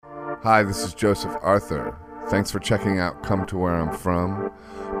Hi, this is Joseph Arthur. Thanks for checking out Come to Where I'm From.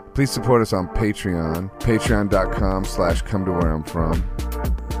 Please support us on Patreon, patreon.com/come to where I'm from.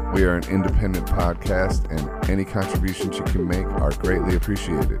 We are an independent podcast, and any contributions you can make are greatly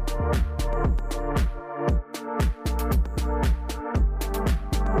appreciated.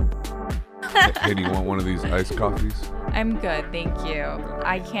 Hey, do you want one of these iced coffees? I'm good, thank you.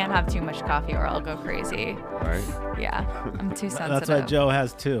 I can't have too much coffee or I'll go crazy. Right? Yeah, I'm too sensitive. That's why Joe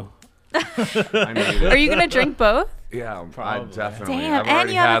has two. I need it. Are you going to drink both? Yeah, I Probably. definitely. Damn, I've and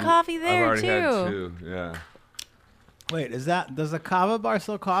already you have had- a coffee there, I've already had too. two, yeah. Wait, does the Kava bar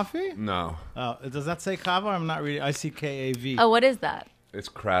sell coffee? No, Oh, does that say Kava? I'm not reading. I see K-A-V. Oh, what is that? it's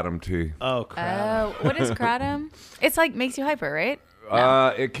Kratom tea. Oh, crap. Oh, what is kratom? It's like makes you hyper, right?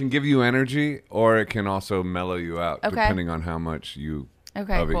 It can give you energy, or it can also mellow you out, Okay. depending on how much of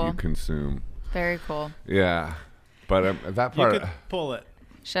it cool. you consume. Very cool. Yeah, but that You part. could pull it.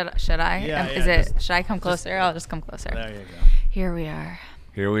 Should I? Yeah, Is yeah, it? Should I come closer? I'll just come closer. There you go. Here we are.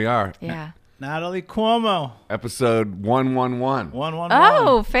 Here we are. Yeah. Natalie Cuomo. Episode 111. 111.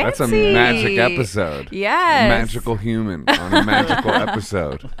 Oh, fancy. That's a magic episode. Yes. A magical human on a magical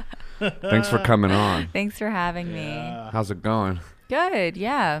episode. Thanks for coming on. Thanks for having me. How's it going? Good.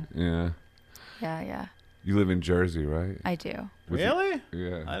 Yeah. Yeah. Yeah. You live in Jersey, right? I do. Really?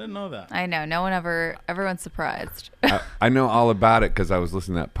 Yeah. I didn't know that. I know. Everyone's surprised. I know all about it because I was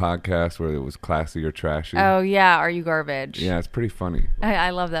listening to that podcast where it was Classy or Trashy. Oh, yeah. Are you garbage? Yeah, it's pretty funny. I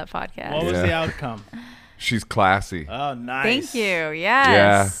love that podcast. What was Yeah. the outcome? She's classy. Oh, nice. Thank you. Yeah,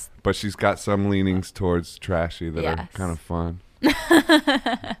 Yes. but she's got some leanings towards trashy that are Yes. kind of fun.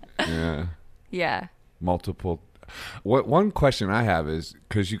 Yeah, Yeah. multiple. One question I have is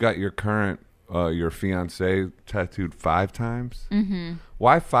because you got your current your fiance tattooed 5 times. Mm-hmm.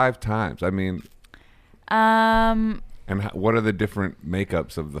 Why 5 times? I mean, and what are the different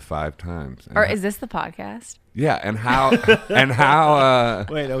makeups of the 5 times? And Or is this the podcast? yeah, and how and how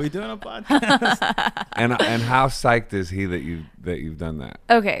Wait, are we doing a podcast? and how psyched is he that you've done that?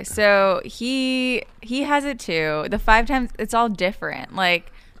 Okay, so he has it too. The 5 times, it's all different.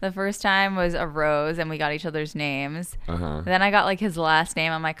 Like the first time was a rose, and we got each other's names. Then I got like his last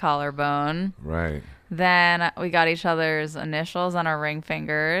name on my collarbone. Right. Then we got each other's initials on our ring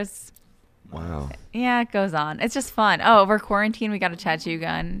fingers. Wow. Yeah, it goes on. It's just fun. Oh, over quarantine, we got a tattoo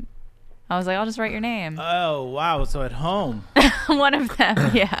gun. I was like, I'll just write your name. Oh, wow. So at home. One of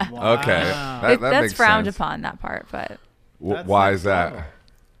them, yeah. Wow. Okay. That That's makes frowned sense. upon, that part, but That's Why next is that? level.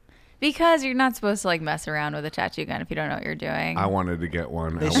 because you're not supposed to like mess around with a tattoo gun if you don't know what you're doing. I wanted to get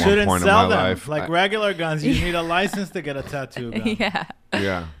one They at one shouldn't point sell in my them. life. Like regular guns, you need a license to get a tattoo gun. Yeah.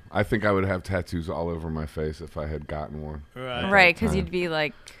 Yeah. I think I would have tattoos all over my face if I had gotten one. Right. Right, because you'd be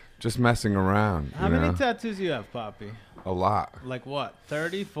like, Just messing around. How you many know? tattoos do you have, Poppy? A lot. Like what?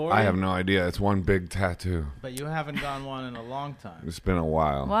 30, 40? I have no idea. It's one big tattoo. But you haven't done one in a long time. It's been a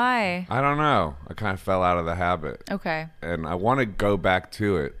while. why? I don't know. I kind of fell out of the habit. Okay. And I want to go back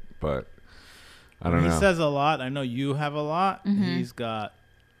to it, but I don't He know. says a lot. I know you have a lot. He's got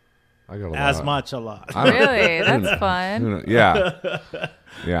I got a as lot. much a lot. I don't- Really? who That's knows? fun. Who knows? Yeah.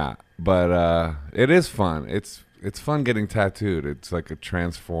 Yeah. But it is fun. It's fun getting tattooed. It's like a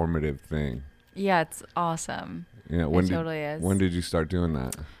transformative thing. Yeah, it's awesome. Yeah. It totally is. When did you start doing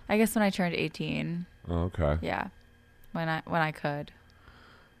that? I guess when I turned 18. Oh, okay. Yeah. When I could.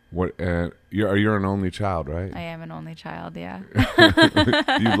 What? You're an only child, right? I am an only child, yeah.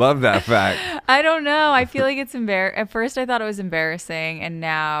 You love that fact. I don't know. I feel like it's At first I thought it was embarrassing, and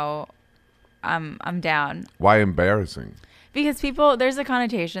now I'm down. Why embarrassing? Because there's a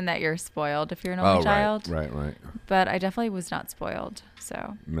connotation that you're spoiled if you're an only child. Right. But I definitely was not spoiled.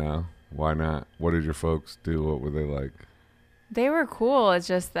 So No. Why not? What did your folks do? What were they like? they were cool. It's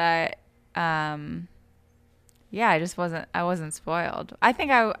just that, yeah, I wasn't spoiled. I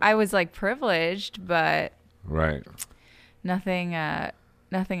think I was like privileged, but Right. nothing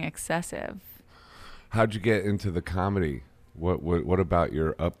excessive. How'd you get into the comedy? What about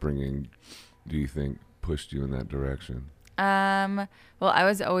your upbringing do you think pushed you in that direction? Well, I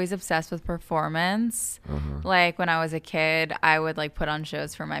was always obsessed with performance. Like when I was a kid, I would like put on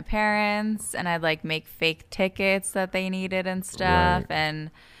shows for my parents, and I'd like make fake tickets that they needed and stuff. Right.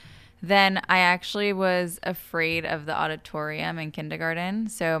 And then I actually was afraid of the auditorium in kindergarten,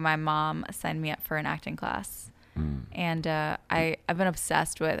 so my mom signed me up for an acting class. And I've been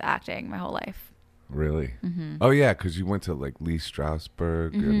obsessed with acting my whole life. Really? Oh yeah, because you went to like Lee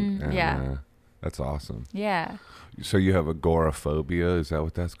Strasberg. And, Yeah. That's awesome. Yeah. So you have agoraphobia? Is that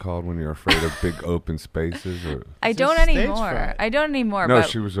what that's called when you're afraid of big open spaces? Or I It's don't a stage anymore. fright. I don't anymore. no, but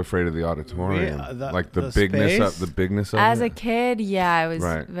she was afraid of the auditorium, like the the bigness space? of the bigness of as it. a kid, yeah, I was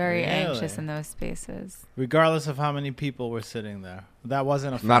Right. very anxious Really? in those spaces. Regardless of how many people were sitting there, that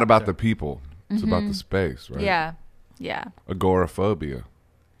wasn't a factor. Not about the people. It's about the space, right? Yeah. Yeah. Agoraphobia.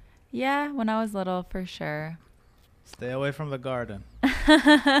 Yeah, when I was little, for sure. Stay away from the garden.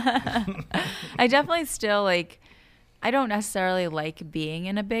 I definitely still I don't necessarily like being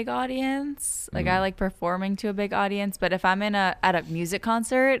in a big audience. Like I like performing to a big audience, but if I'm at a music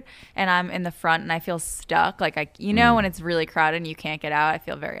concert and I'm in the front and I feel stuck, like when it's really crowded and you can't get out, I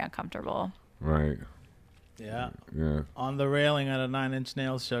feel very uncomfortable. Right. Yeah. Yeah. On the railing at a Nine Inch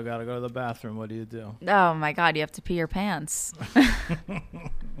Nails show, gotta go to the bathroom. What do you do? Oh my God, you have to pee your pants.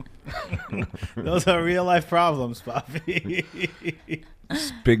 Those are real life problems, Bobby.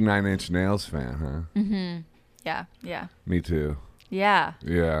 Big 9 Inch Nails fan, huh? Mm-hmm. Yeah, yeah. Me too. Yeah,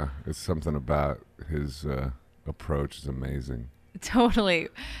 Yeah. It's something about his approach is amazing. totally.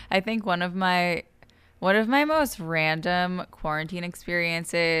 I think one of my most random quarantine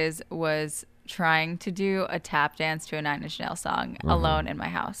experiences was trying to do a tap dance to a Nine Inch Nails song alone in my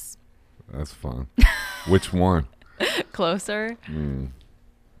house. That's fun. Which one? Closer.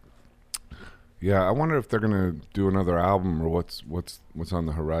 Yeah, I wonder if they're gonna do another album or what's on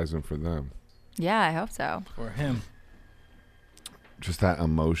the horizon for them. Yeah, I hope so. For him. Just that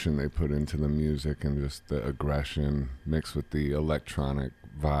emotion they put into the music and just the aggression mixed with the electronic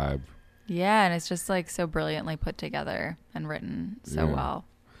vibe. Yeah, and it's just so brilliantly put together and written so Yeah. well.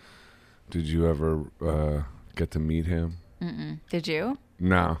 Did you ever get to meet him? Mm-mm. Did you?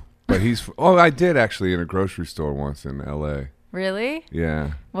 No, but he's. Oh, I did actually in a grocery store once in L.A. Really?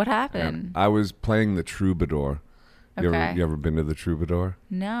 Yeah. What And happened? I was playing the Troubadour. Okay. You ever been to the Troubadour?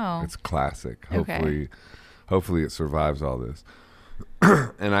 No. It's classic. Okay. Hopefully it survives all this.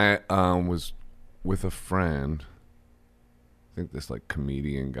 And I was with a friend, I think this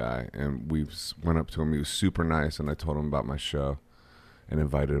comedian guy, and we went up to him. He was super nice, and I told him about my show and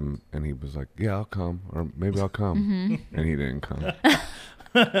invited him, and he was like, yeah, I'll come, or maybe I'll come. And he didn't come.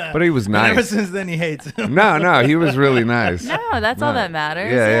 But he was And ever nice. since then, he hates him. No, he was really nice. No, that's all that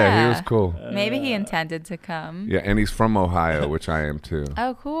matters. Yeah, he was cool. Maybe he intended to come. Yeah, and he's from Ohio, which I am too.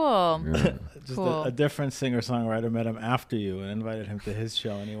 Oh, cool. Yeah. Just Cool. a different singer-songwriter met him after you and invited him to his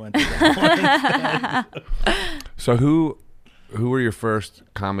show, and he went to that one. So who were your first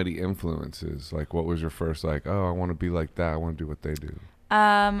comedy influences? Like, what was your first oh, I want to be like that. I want to do what they do.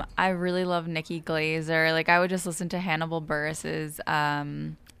 I really love Nikki Glazer. I would just listen to Hannibal Buress's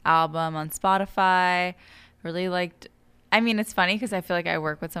album on Spotify. Really liked. I mean, it's funny because I feel like I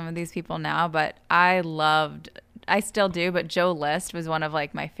work with some of these people now, but I still do. But Joe List was one of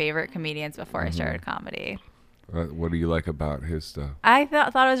my favorite comedians before I started comedy. What do you like about his stuff? I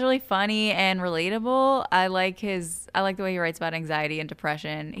thought it was really funny and relatable. I like the way he writes about anxiety and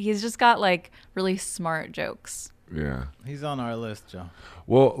depression. He's just got really smart jokes. Yeah. He's on our list, Joe.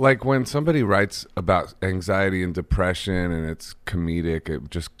 Well, when somebody writes about anxiety and depression and it's comedic, it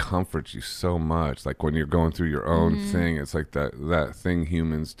just comforts you so much. When you're going through your own thing, it's that thing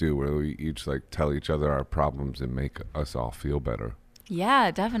humans do where we each tell each other our problems and make us all feel better.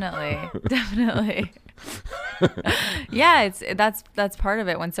 Yeah, definitely. Definitely. Yeah, that's part of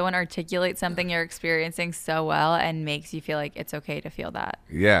it. When someone articulates something you're experiencing so well and makes you feel like it's okay to feel that.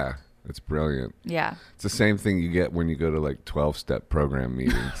 Yeah. It's brilliant. Yeah. It's the same thing you get when you go to 12-step program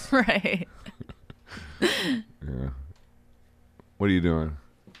meetings. Right. Yeah. What are you doing?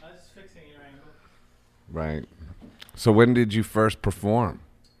 I was just fixing your angle. Right. So when did you first perform?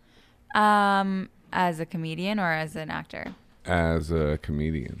 As a comedian or as an actor? As a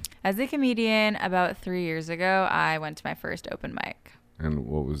comedian. As a comedian, about 3 years ago, I went to my first open mic. And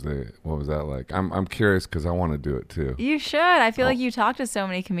what was that like? I'm curious because I want to do it too. You should. I feel like you talk to so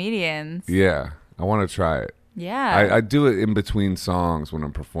many comedians. Yeah, I want to try it. Yeah. I do it in between songs when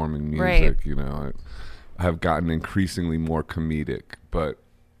I'm performing music. Right. I have gotten increasingly more comedic, but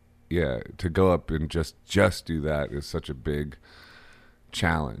yeah, to go up and just do that is such a big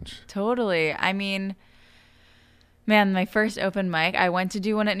challenge. Totally. I mean, man, my first open mic, I went to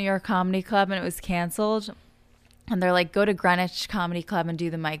do one at New York Comedy Club and it was canceled. And they're like, go to Greenwich Comedy Club and do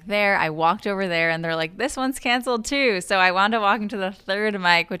the mic there. I walked over there and they're like, this one's canceled too. So I wound up walking to the third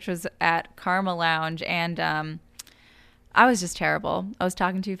mic, which was at Karma Lounge. And I was just terrible. I was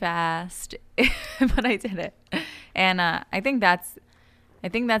talking too fast, but I did it. And I think that's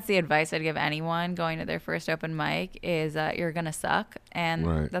the advice I'd give anyone going to their first open mic is you're going to suck. And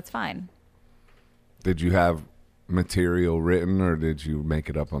Right. that's fine. Did you have material written, or did you make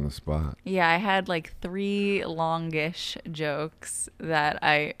it up on the spot? Yeah, I had like 3 longish jokes that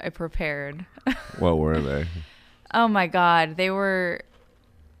I prepared. What were they? Oh my God. They were,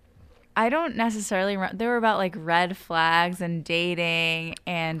 I don't necessarily, they were about like red flags and dating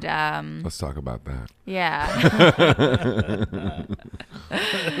and, Let's talk about that. yeah.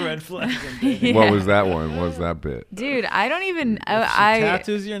 Red flags. And dating. Yeah. What was that one? What was that bit? Dude, I don't even, She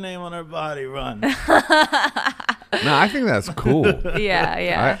tattoos your name on her body. Run. No, I think that's cool.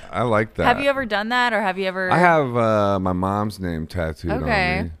 yeah. I like that. Have you ever done that, or have you ever? I have my mom's name tattooed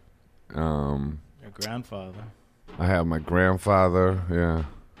Okay. on me. Your grandfather. I have my grandfather. Yeah.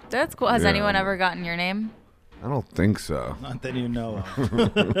 That's cool. Has Yeah. anyone ever gotten your name? I don't think so. Not that you know of.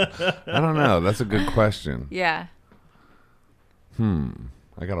 I don't know. That's a good question. Yeah.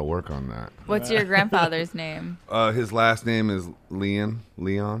 I got to work on that. What's your grandfather's name? His last name is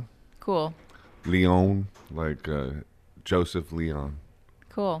Leon. Cool. Leon, like Joseph Leon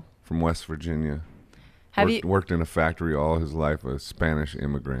Cool. from West Virginia. Have you? Worked in a factory all his life, a Spanish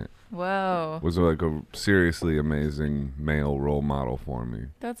immigrant. Whoa. Was like a seriously amazing male role model for me.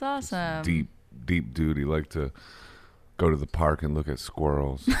 That's awesome. Deep dude. He liked to go to the park and look at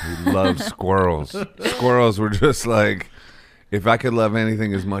squirrels. He loved squirrels. Squirrels were just like, if I could love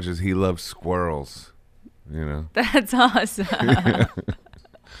anything as much as he loved squirrels, you know. That's awesome.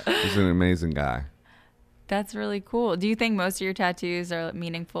 He's an amazing guy. That's really cool. Do you think most of your tattoos are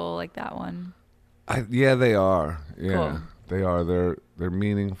meaningful like that one? Yeah, they are. Yeah, Cool. they are. They're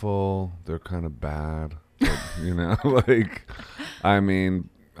meaningful. They're kind of bad, but, you know. Like, I mean,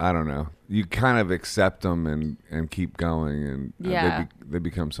 I don't know. You kind of accept them and keep going, and Yeah. they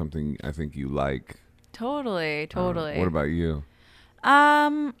become something I think you like. Totally. What about you?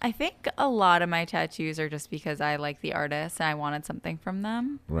 I think a lot of my tattoos are just because I like the artist and I wanted something from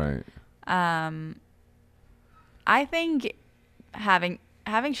them. Right. I think having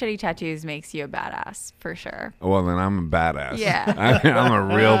shitty tattoos makes you a badass for sure. Well, then I'm a badass. Yeah. I'm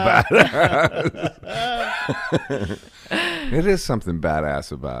a real badass. It is something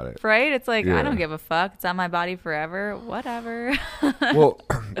badass about it. Right? It's like, Yeah. I don't give a fuck. It's on my body forever. Whatever. Well,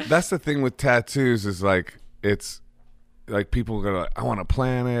 that's the thing with tattoos is like, it's like people go like, I want to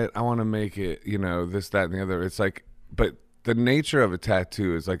plan it. I want to make it, you know, this, that, and the other. It's like, but the nature of a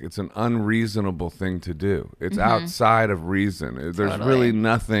tattoo is like, it's an unreasonable thing to do. It's outside of reason. There's Totally. really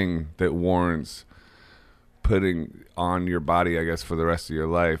nothing that warrants putting on your body, I guess, for the rest of your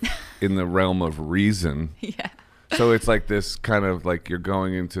life in the realm of reason. Yeah. So it's like this kind of like you're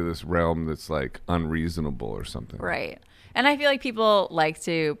going into this realm that's like unreasonable or something. Right. And I feel like people like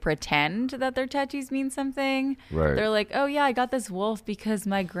to pretend that their tattoos mean something. Right. They're like, oh, yeah, I got this wolf because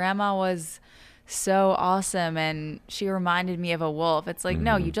my grandma was so awesome and she reminded me of a wolf. It's like,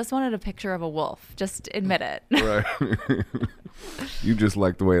 no, you just wanted a picture of a wolf. Just admit it. Right. You just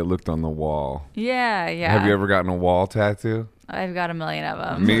like the way it looked on the wall. Yeah. Have you ever gotten a wall tattoo? I've got a million of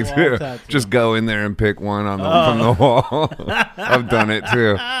them. Me wall too. tattoo. Just go in there and pick one from the wall. I've done it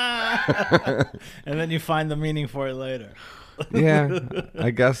too. And then you find the meaning for it later. Yeah,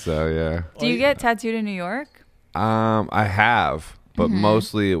 I guess so. Yeah. Do you get tattooed in New York? I have, but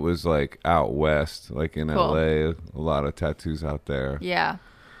mostly it was like out west, like in Cool. LA. A lot of tattoos out there. Yeah.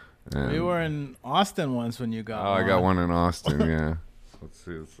 And- We were in Austin once when you got Oh, I got one in Austin. Yeah. Let's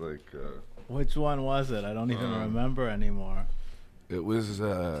see. It's like Which one was it? I don't even remember anymore. it was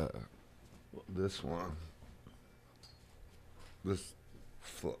this one. This.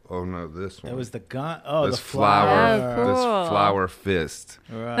 Oh no, this one. It was the gun. Oh, this the flower. Oh, cool. This flower fist.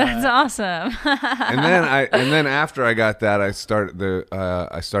 Right. That's awesome. And then after I got that, I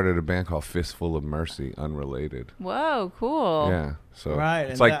started a band called Fistful of Mercy, unrelated. Whoa, cool. Yeah. So Right,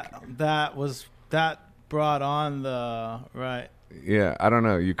 it's and like that brought on the right. yeah, I don't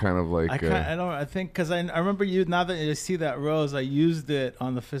know. You kind of like I think because I remember you. Now that you see that rose, I used it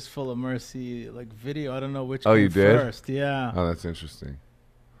on the Fistful of Mercy like video. I don't know which. Oh, came you did? first. Yeah. oh, that's interesting.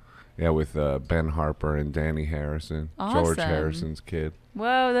 Yeah, with Ben Harper and Danny Harrison, George Awesome. Harrison's kid.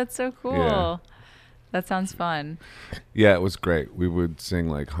 Whoa, that's so cool. Yeah. That sounds fun. Yeah, it was great. We would sing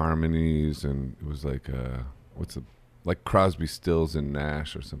like harmonies, and it was like like Crosby, Stills, and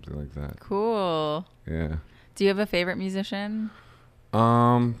Nash or something like that. Cool. Yeah. Do you have a favorite musician?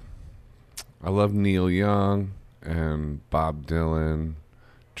 I love Neil Young and Bob Dylan,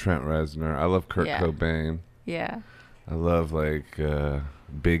 Trent Reznor. I love Kurt Yeah. Cobain. Yeah. I love like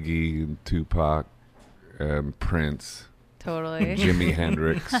Biggie and Tupac and Prince, Totally. Jimi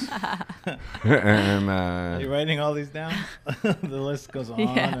Hendrix. And Are you writing all these down? The list goes on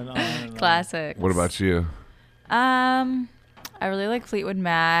Yeah. and on and on. Classic. what about you? I really like Fleetwood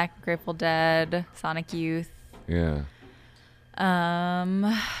Mac, Grateful Dead, Sonic Youth. Yeah. I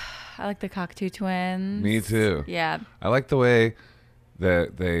like the Cocteau Twins. Me too. Yeah. I like the way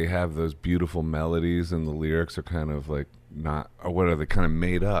that they have those beautiful melodies and the lyrics are kind of like not, or what are they, kind of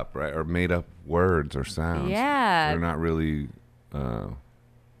made up, right? Or made up words or sounds. Yeah. They're not really, I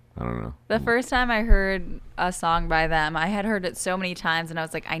don't know. The first time I heard a song by them, I had heard it so many times and I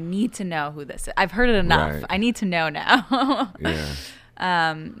was like, I need to know who this is. I've heard it enough. Right. I need to know now. Yeah.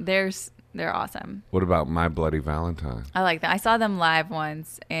 They're awesome. What about My Bloody Valentine? I like them. I saw them live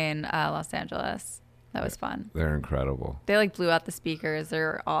once in Los Angeles. That was fun. They're incredible. They like blew out the speakers.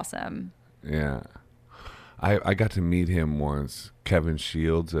 They're awesome. Yeah. I got to meet him once, Kevin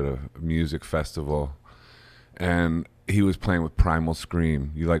Shields, at a music festival, and he was playing with Primal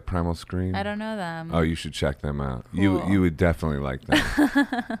Scream. You like Primal Scream? I don't know them. Oh, you should check them out. Cool. You would definitely like them.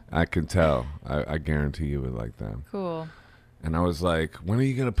 I can tell. I guarantee you would like them. Cool. And I was like, when are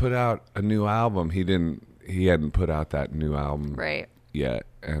you going to put out a new album? He hadn't put out that new album Right. yet.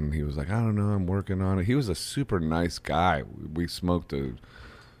 And he was like, I don't know, I'm working on it. He was a super nice guy. We smoked a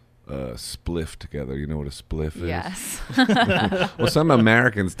spliff together. You know what a spliff is? Yes. Well, some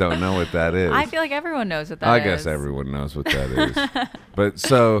Americans don't know what that is. I feel like everyone knows what that I is. guess everyone knows what that is. But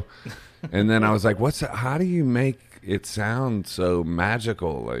so, and then I was like, "What's that? How do you make it sound so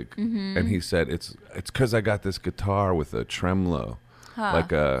magical?" Like, Mm-hmm. and he said, "It's because I got this guitar with a tremolo,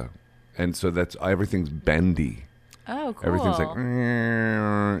 like and so that's everything's bendy. Oh, cool. Everything's like,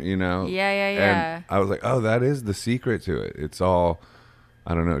 you know." Yeah. And I was like, "Oh, that is the secret to it. It's all,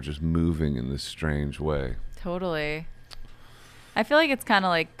 I don't know, just moving in this strange way." Totally. I feel like it's kind of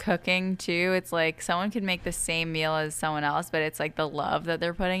like cooking too. It's like someone could make the same meal as someone else, but it's like the love that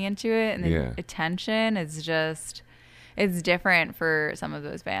they're putting into it and the attention is just, it's different for some of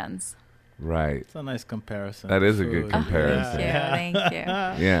those bands. Right. It's a nice comparison. That is a good comparison. Thank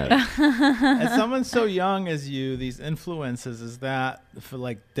you. Yeah. As someone so young as you, these influences, is that for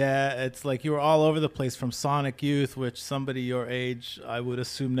like Dead? It's like you were all over the place, from Sonic Youth, which somebody your age I would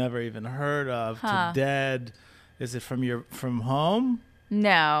assume never even heard of, to Dead. Is it from home?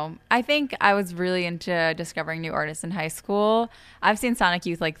 No, I think I was really into discovering new artists in high school. I've seen Sonic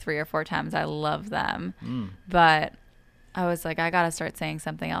Youth like 3 or 4 times. I love them, but I was like, I gotta start saying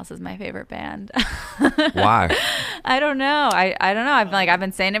something else is my favorite band. Why? I don't know. I don't know. I've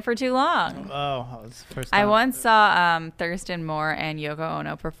been saying it for too long. Oh, it's the first time. I once saw Thurston Moore and Yoko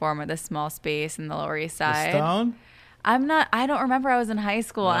Ono perform at the Small Space in the Lower East Side. The Stone? I don't remember. I was in high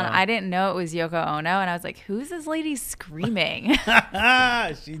school and I didn't know it was Yoko Ono, and I was like, who's this lady screaming?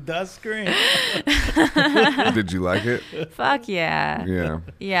 She does scream. Did you like it? Fuck yeah. Yeah.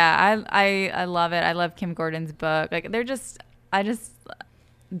 Yeah, I love it. I love Kim Gordon's book. Like big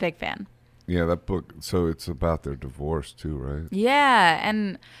fan. Yeah, that book. So it's about their divorce too, right? Yeah,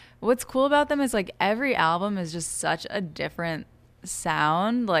 and what's cool about them is like every album is just such a different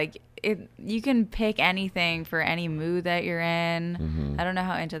sound. Like you can pick anything for any mood that you're in. Mm-hmm. I don't know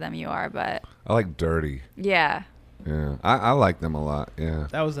how into them you are, but I like Dirty. yeah. Yeah, I like them a lot. Yeah.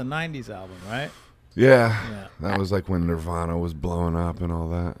 That was a 90s album, right? Yeah. That was like when Nirvana was blowing up and all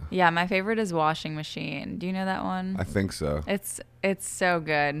that. Yeah, my favorite is Washing Machine. Do you know that one? I think so. It's so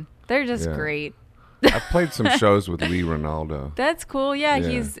good. They're just great. I've played some shows with Lee Ronaldo. That's cool. Yeah, Yeah.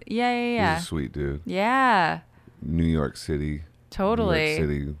 he's He's a sweet dude. Yeah. New York City. Totally. New York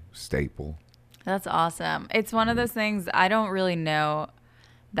City staple. That's awesome. It's one of those things, I don't really know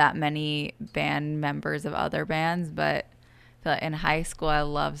that many band members of other bands, but in high school I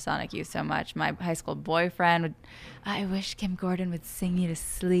loved Sonic Youth so much. My high school boyfriend would, I wish Kim Gordon would sing you to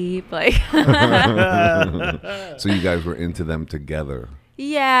sleep. Like So you guys were into them together.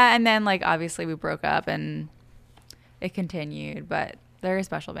 yeah, and then like obviously we broke up and it continued, but they're a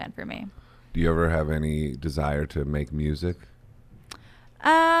special band for me. Do you ever have any desire to make music?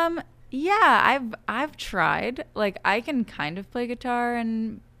 Yeah, I've tried. Like I can kind of play guitar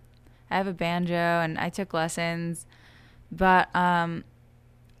and I have a banjo and I took lessons, but I'm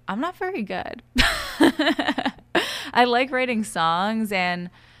not very good. I like writing songs and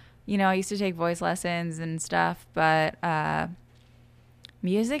I used to take voice lessons and stuff, but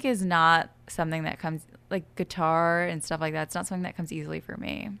music is not something that comes, like guitar and stuff like that. It's not something that comes easily for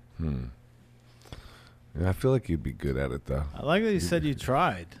me. Yeah, I feel like you'd be good at it though. I like that you said you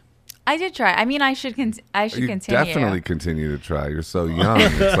tried. I did try. I mean, I should continue. Definitely continue to try. You're so young.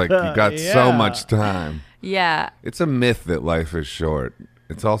 It's like you got so much time. Yeah. It's a myth that life is short.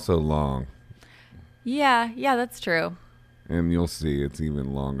 It's also long. Yeah, that's true. And you'll see it's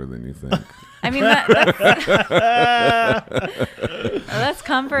even longer than you think. I mean, that's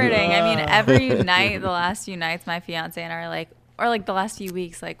comforting. I mean, every night, the last few nights, my fiance and I are like, or like the last few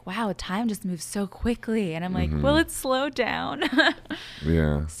weeks, like, wow, time just moves so quickly. And I'm like, well, it's slowed down.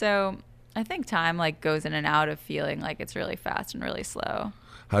 Yeah. So I think time like goes in and out of feeling like it's really fast and really slow.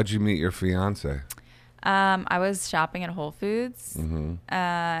 How'd you meet your fiance? I was shopping at Whole Foods,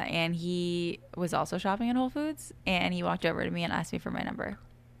 and he was also shopping at Whole Foods, and he walked over to me and asked me for my number.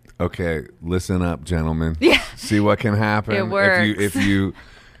 Okay, listen up, gentlemen. Yeah. See what can happen. It works. If you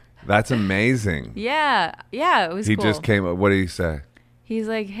that's amazing. Yeah, it was He cool. just came up. What did he say? He's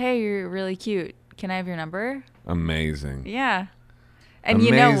like, hey, you're really cute. Can I have your number? Amazing. Yeah. And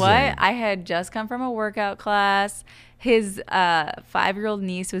you know Amazing. what? I had just come from a workout class. His 5-year-old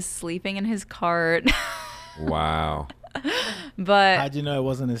niece was sleeping in his cart. Wow. But How'd you know it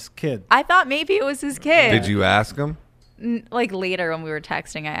wasn't his kid? I thought maybe it was his kid. Did you ask him? Like later when we were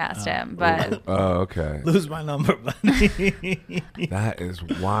texting, I asked him. But Oh, okay. Lose my number, buddy. That is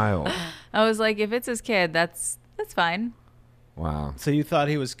wild. I was like, if it's his kid, that's fine. Wow. So you thought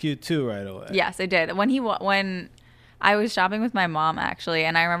he was cute too right away? Yes, I did. When I was shopping with my mom, actually,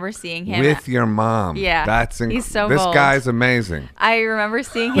 and I remember seeing him. With your mom. Yeah. That's He's so This bold. guy's amazing. I remember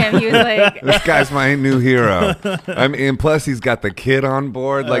seeing him. He was like, This guy's my new hero. I mean, and plus he's got the kid on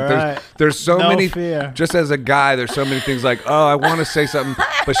board. Like All right. there's so No many. fear. Just as a guy, there's so many things like, oh, I want to say something,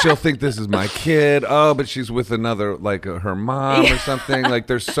 but she'll think this is my kid. Oh, but she's with another, like her mom or something. Like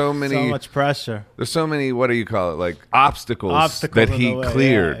there's so many. So much pressure. There's so many. What do you call it? Like obstacles that in he the way.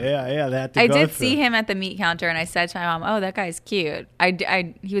 cleared. Yeah. They had to I go did through. see him at the meat counter, and I said to my mom, "Oh, that guy's cute."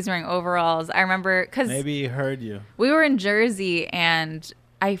 He was wearing overalls. I remember because Maybe he heard you. we were in Jersey, and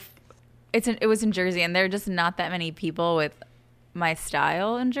it was in Jersey, and there are just not that many people with my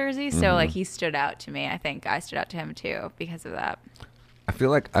style in Jersey. So like he stood out to me. I think I stood out to him too because of that. I feel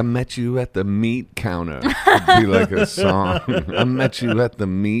like I met you at the meat counter. It'd be like a song. I met you at the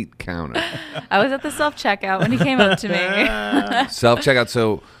meat counter. I was at the self checkout when he came up to me. Self checkout.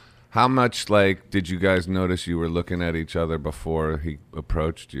 So, how much like did you guys notice you were looking at each other before he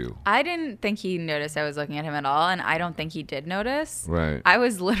approached you? I didn't think he noticed I was looking at him at all, and I don't think he did notice. Right. I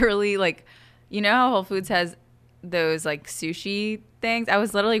was literally like, you know how Whole Foods has those like sushi things? I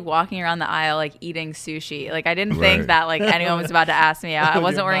was literally walking around the aisle like eating sushi. Like I didn't Right. think that like anyone was about to ask me out. I With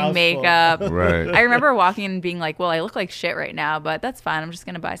wasn't your wearing mouth full. makeup. Right. I remember walking and being like, well, I look like shit right now, but that's fine. I'm just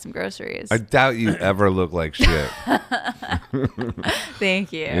going to buy some groceries. I doubt you ever look like shit.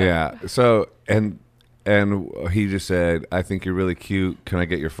 Thank you. Yeah. So and he just said, "I think you're really cute. Can I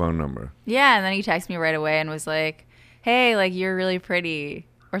get your phone number?" Yeah. And then he texted me right away and was like, hey, like you're really pretty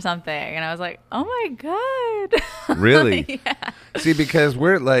or something. And I was like, oh my God. Really? Yeah. See, because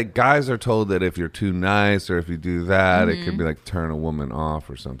we're like guys are told that if you're too nice or if you do that, it could be like turn a woman off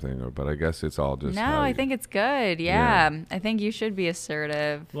or something. But I guess it's all just No, how I you- think it's good. Yeah. I think you should be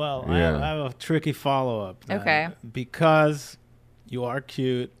assertive. Well, Yeah. I have a tricky follow-up. then. Okay. Because you are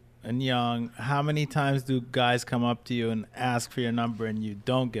cute and young, how many times do guys come up to you and ask for your number and you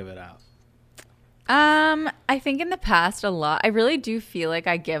don't give it out? I think in the past a lot. I really do feel like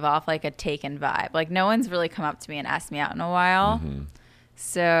I give off like a taken vibe. Like no one's really come up to me and asked me out in a while.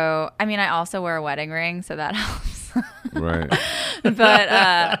 So, I mean, I also wear a wedding ring, so that helps. Right.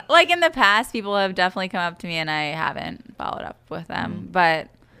 But like in the past, people have definitely come up to me and I haven't followed up with them. But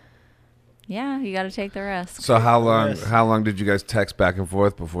yeah, you got to take the risk. So how Yes. long did you guys text back and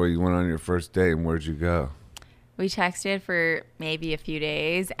forth before you went on your first date, and where'd you go? We texted for maybe a few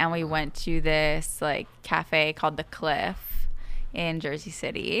days, and we went to this like cafe called The Cliff in Jersey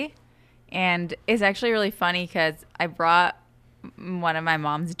City. And it's actually really funny because I brought one of my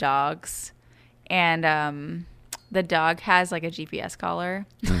mom's dogs, and the dog has like a GPS collar.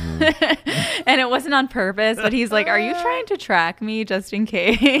 And it wasn't on purpose, but he's like, are you trying to track me just in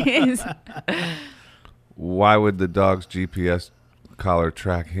case? Why would the dog's GPS collar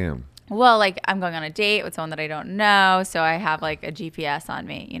track him? Well, like I'm going on a date with someone that I don't know, so I have like a GPS on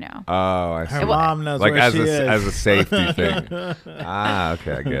me, you know. Oh, I see. Her mom knows Like where as she is. as a safety thing. Okay,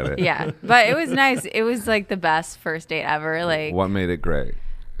 I get it. Yeah, but it was nice. It was like the best first date ever. Like What made it great?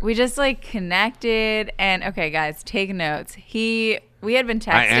 we just like connected, and okay, guys, take notes. We had been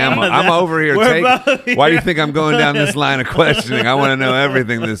texting. I am. I'm over here. Why do you think I'm going down this line of questioning? I want to know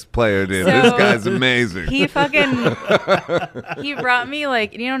everything this player did. So, This guy's amazing. He brought me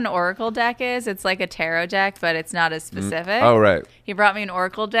like, you know what an oracle deck is? It's like a tarot deck, but it's not as specific. Oh, right. He brought me an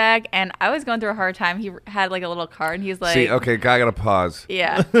oracle deck, and I was going through a hard time. He had like a little card, and he's like, See, okay, I got to pause.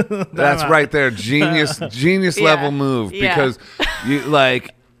 yeah. That's right there. Genius Yeah. level move. Yeah. Because you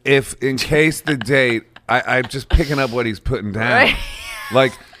like, if in case the date, I'm just picking up what he's putting down. Right.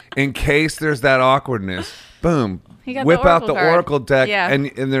 Like, in case there's that awkwardness, boom, He got whip out the card. Oracle deck, Yeah. and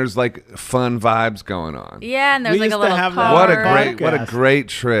there's like fun vibes going on. Yeah, and there's We like a used to little have that. card. What a Podcast. great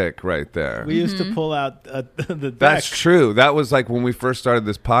trick right there. We used to pull out the deck. That's true. That was like when we first started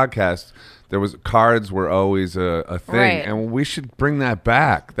this podcast. There was cards were always a thing, Right. and we should bring that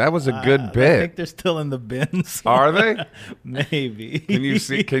back. That was a good I think bit. they're still in the bins. Are they? Maybe. Can you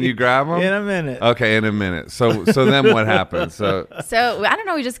see? Can you grab them? In a minute. Okay, in a minute. So then what happened? So So I don't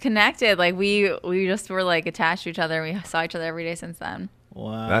know. We just connected. Like we just were like attached to each other. We saw each other every day since then.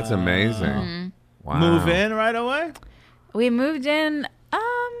 Wow. that's amazing. Wow. Move in right away? We moved in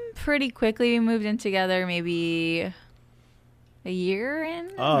pretty quickly. We moved in together maybe a year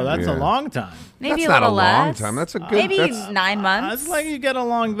in. Oh, that's Yeah. a long time. Maybe That's a not a little long less. time. That's a good. Maybe That's, 9 months. It's like you get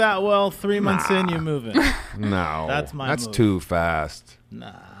along that well. 3 months in, you move in. no. That's my That's move. too fast.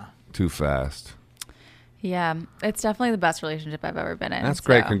 Nah. Too fast. Yeah, it's definitely the best relationship I've ever been in. That's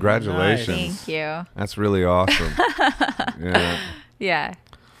great. so- Congratulations. Thank you. That's really awesome. Yeah. Yeah.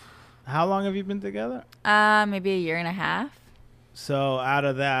 How long have you been together? Maybe a year and a half. So out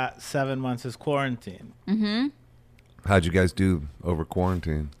of that, 7 months is quarantine. Mm-hmm. How'd you guys do over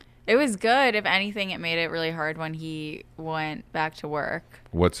quarantine? It was good. If anything, it made it really hard when he went back to work.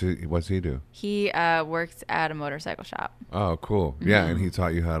 What's he do? He works at a motorcycle shop. Oh, cool. Yeah, and he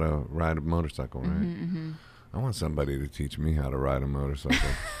taught you how to ride a motorcycle, right? Mm-hmm. I want somebody to teach me how to ride a motorcycle.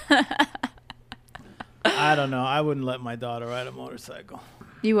 I don't know. I wouldn't let my daughter ride a motorcycle.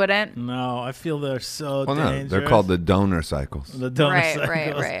 You wouldn't? No, I feel they're so Well, dangerous. no, they're called the donor cycles. the donor Right,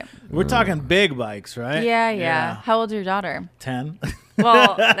 cycles. right. We're talking big bikes, right? Yeah. How old's your daughter? 10.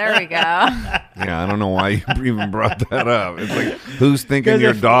 Well, there we go. Yeah, I don't know why you even brought that up. It's like, who's thinking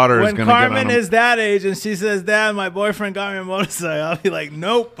your daughter is When going to get on Carmen a... is that age and she says, Dad, my boyfriend got me a motorcycle, I'll be like,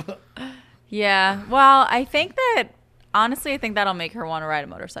 nope. Yeah. Well, I think that, honestly, I think that'll make her want to ride a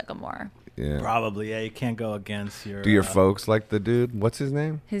motorcycle more. Yeah. Probably, yeah. You can't go against your... Do your folks like the dude? What's his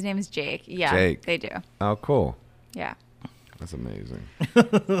name? His name is Jake. Yeah. Jake. They do. Oh, cool. Yeah. That's amazing.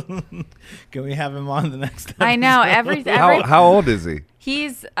 Can we have him on the next episode? I know. How old is he?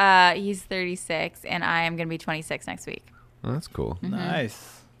 He's 36, and I am going to be 26 next week. Oh, that's cool.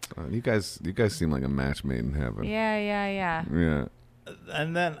 Nice. You guys seem like a match made in heaven. Yeah. Yeah.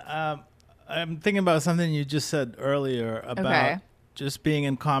 And then I'm thinking about something you just said earlier about Okay. just being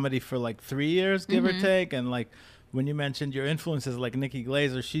in comedy for like 3 years, give or take. And like when you mentioned your influences like Nikki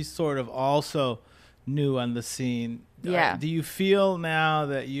Glazer, she's sort of also new on the scene. Yeah. Do you feel now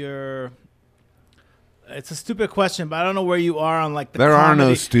that you're... It's a stupid question, but I don't know where you are on like the There are no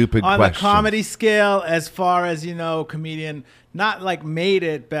comedy- stupid on questions. the comedy scale as far as, you know, comedian, not like made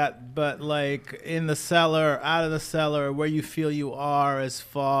it, but like in the cellar, out of the cellar, where you feel you are as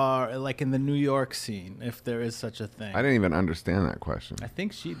far like in the New York scene, if there is such a thing. I didn't even understand that question. I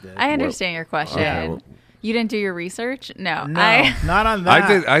think she did. I understand your question. Okay, well- You didn't do your research? No. No, not on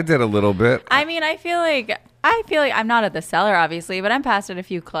that. I did a little bit. I mean, I feel like I'm not at the cellar, obviously, but I'm past at a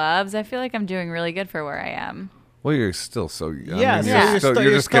few clubs. I feel like I'm doing really good for where I am. Well, you're still so young. Yeah, so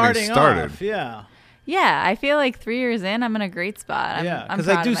you're just getting starting started. off, yeah. Yeah, I feel like 3 years in, I'm in a great spot. Yeah, I'm because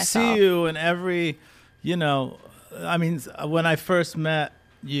proud I do of myself. see you in every, you know, I mean, when I first met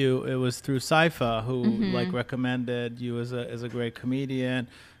you, it was through Sypha, who Mm-hmm. like recommended you as a great comedian,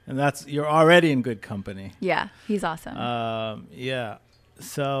 and you're already in good company. Yeah, he's awesome. Yeah,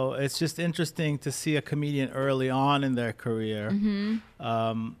 so it's just interesting to see a comedian early on in their career,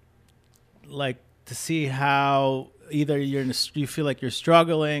 like to see how either you feel like you're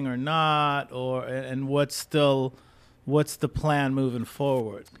struggling or not, and what's the plan moving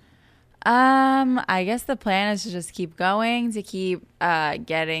forward. I guess the plan is to just keep going, to keep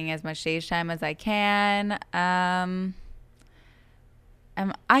getting as much stage time as I can.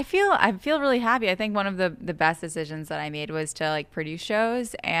 I feel really happy. I think one of the best decisions that I made was to like produce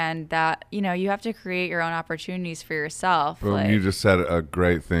shows, and that, you know, you have to create your own opportunities for yourself. Well, like, you just said a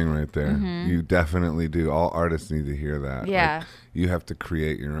great thing right there. You definitely do. All artists need to hear that. Yeah. Like, you have to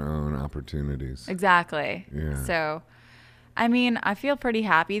create your own opportunities. exactly. Yeah. So, I mean, I feel pretty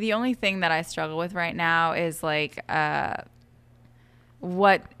happy. The only thing that I struggle with right now is like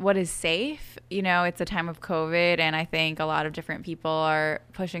what is safe. You know, it's a time of COVID, and I think a lot of different people are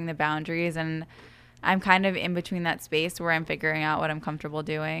pushing the boundaries, and I'm kind of in between that space where I'm figuring out what I'm comfortable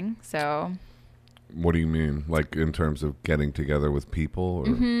doing. So, What do you mean? Like in terms of getting together with people? Or?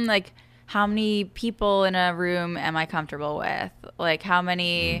 like, how many people in a room am I comfortable with? Like, how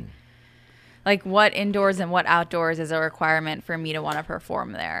many, like, what indoors and what outdoors is a requirement for me to want to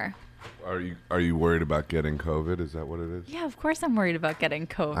perform there? Are you worried about getting COVID? Is that what it is? Yeah, of course I'm worried about getting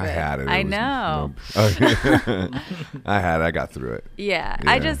COVID. I had it. I know. I got through it. Yeah.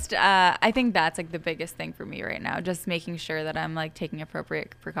 I think that's like the biggest thing for me right now. Just making sure that I'm like taking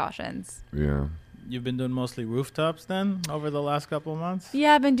appropriate precautions. Yeah. You've been doing mostly rooftops then over the last couple of months?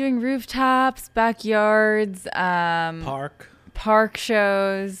 Yeah, I've been doing rooftops, backyards, park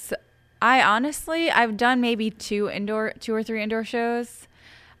shows. I've done maybe 2 or 3 indoor shows.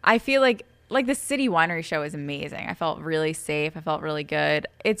 I feel like the City Winery show is amazing. I felt really safe. I felt really good.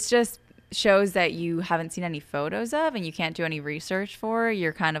 It's just shows that you haven't seen any photos of and you can't do any research for.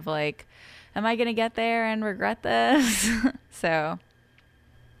 You're kind of like, am I going to get there and regret this? So.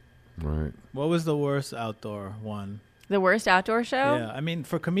 Right. What was the worst outdoor one? The worst outdoor show? Yeah, I mean,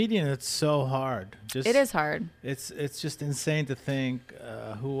 for comedians, it's so hard. It is hard. It's just insane to think.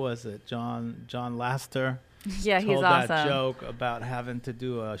 Who was it? John Laster. Yeah, he's told awesome. that joke about having to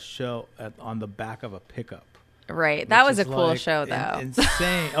do a show on the back of a pickup. Right. That was a cool show, though.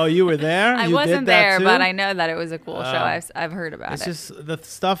 Insane. Oh, you were there? I wasn't there, but I know that it was a cool show. I've heard about it. It's just the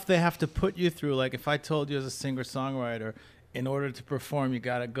stuff they have to put you through. Like if I told you as a singer-songwriter, in order to perform, you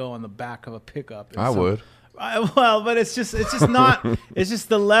got to go on the back of a pickup. I would. Well, but it's just not. It's just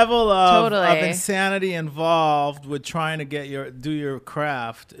the level of insanity involved with trying to do your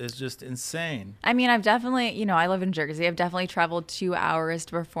craft is just insane. I mean, I've definitely, I live in Jersey. I've definitely traveled 2 hours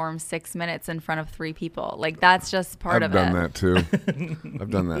to perform 6 minutes in front of 3 people. Like that's just part of it. I've done that too.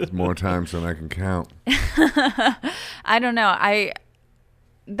 I've done that more times than I can count. I don't know.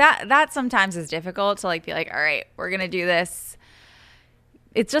 That sometimes is difficult to like be like, all right, we're gonna do this.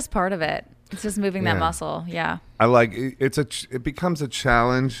 It's just part of it. It's just moving that muscle. Yeah. I like it becomes a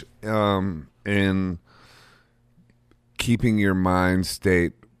challenge in keeping your mind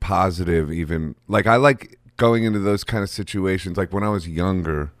state positive. Even like I like going into those kind of situations. Like when I was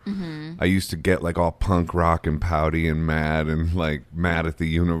younger, I used to get like all punk rock and pouty and mad at the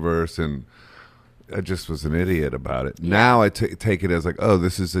universe, and I just was an idiot about it. Yeah. Now I take it as like, oh,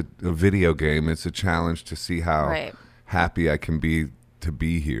 this is a video game. It's a challenge to see how happy I can be to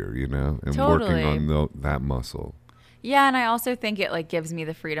be here, and working on that muscle. Yeah, and I also think it like gives me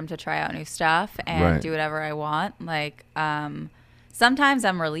the freedom to try out new stuff and do whatever I want. Like sometimes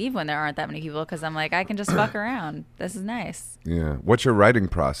I'm relieved when there aren't that many people because I'm like, I can just fuck around. This is nice. Yeah. What's your writing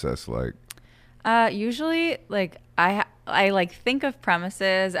process like? Usually, like I like think of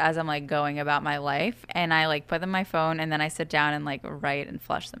premises as I'm like going about my life, and I like put them in my phone, and then I sit down and like write and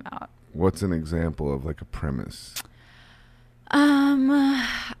flesh them out. What's an example of like a premise?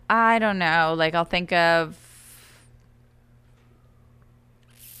 I don't know. Like I'll think of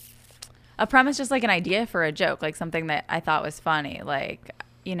a premise, just like an idea for a joke, like something that I thought was funny. Like,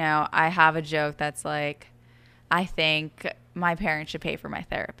 I have a joke that's like, I think my parents should pay for my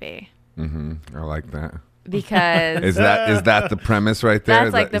therapy. Mm-hmm. I like that. Because is that the premise right there?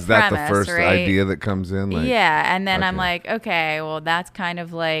 That's like is the premise, that the first idea that comes in? Like, yeah, and then I'm like, okay, well, that's kind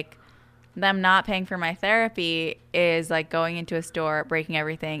of like them not paying for my therapy is like going into a store, breaking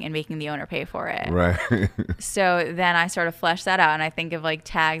everything, and making the owner pay for it. Right. So then I sort of flesh that out, and I think of like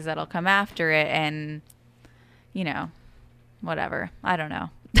tags that'll come after it, and whatever. I don't know.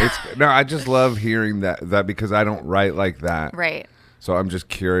 No, I just love hearing that because I don't write like that. Right. So I'm just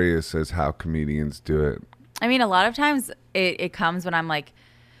curious as how comedians do it. I mean, a lot of times it comes when I'm like,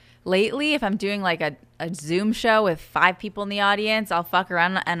 lately, if I'm doing like a Zoom show with 5 people in the audience, I'll fuck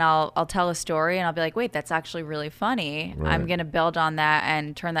around and I'll tell a story and I'll be like, wait, that's actually really funny. Right. I'm going to build on that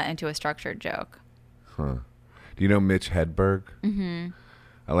and turn that into a structured joke. Huh. Do you know Mitch Hedberg? Mm-hmm.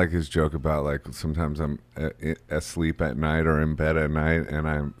 I like his joke about like sometimes I'm asleep at night or in bed at night and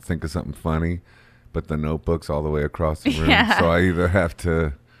I think of something funny, but the notebook's all the way across the room. Yeah. So I either have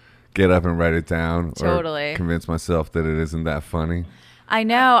to get up and write it down or convince myself that it isn't that funny. I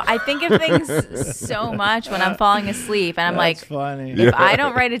know. I think of things so much when I'm falling asleep, and I'm like, funny. If I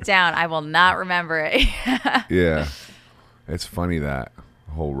don't write it down, I will not remember it. Yeah. It's funny that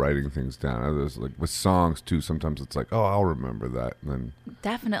whole writing things down. There's like with songs too, sometimes it's like, oh, I'll remember that. And then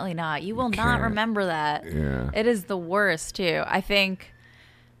definitely not. You will not remember that. Yeah. It is the worst too. I think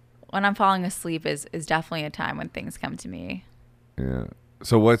when I'm falling asleep is definitely a time when things come to me. Yeah.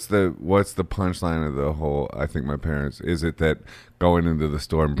 So what's the punchline of the whole? I think my parents, is it that going into the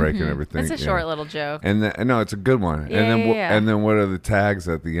store and breaking everything? It's a short little joke. And no, it's a good one. Yeah, and then what are the tags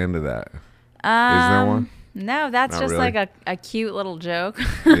at the end of that? Is there one? No, that's not just really. Like a cute little joke.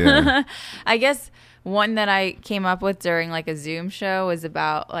 Yeah. I guess one that I came up with during like a Zoom show was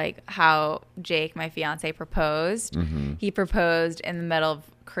about like how Jake, my fiance, proposed. He proposed in the middle of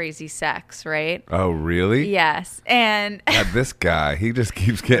crazy sex, right? Oh, really? Yes. And God, this guy, he just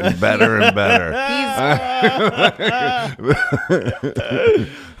keeps getting better and better.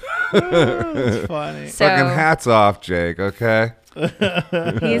 It's funny. So Fucking hats off, Jake, okay?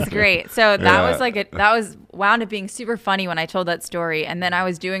 he's great. So that was like that was wound up being super funny when I told that story. And then I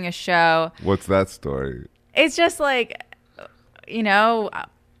was doing a show. What's that story? It's just like, you know,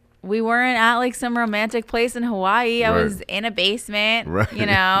 we weren't at like some romantic place in Hawaii. I Right. was in a basement, Right. you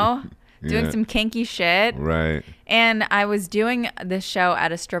know, doing Yeah. some kinky shit. Right. And I was doing this show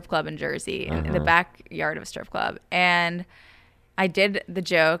at a strip club in Jersey, in the backyard of a strip club. And I did the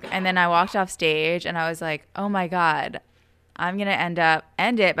joke, and then I walked off stage, and I was like, oh my God, I'm going to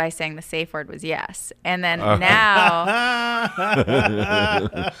end it by saying the safe word was yes. And then now,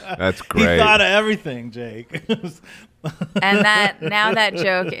 That's He great. thought of everything, Jake. and now that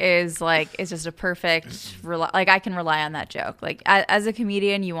joke is like, it's just a perfect, like I can rely on that joke. Like as a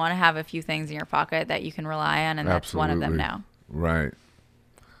comedian, you want to have a few things in your pocket that you can rely on, and that's one of them now. Right.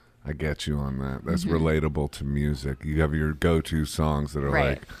 I get you on that. That's Mm-hmm. relatable to music. You have your go-to songs that are Right.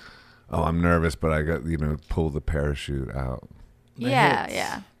 like, oh, I'm nervous, but I got, pull the parachute out. The Yeah, hits.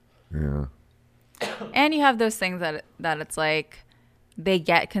 yeah. Yeah. And you have those things that it's like they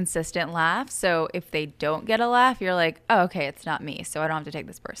get consistent laughs. So if they don't get a laugh, you're like, oh, okay, it's not me. So I don't have to take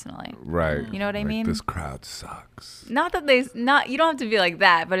this personally. Right. You know what I Like, mean? This crowd sucks. Not that you don't have to be like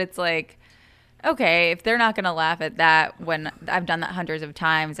that, but it's like, okay, if they're not going to laugh at that when I've done that hundreds of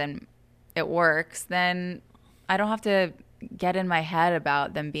times and it works, then I don't have to get in my head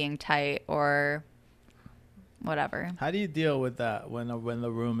about them being tight or whatever. How do you deal with that when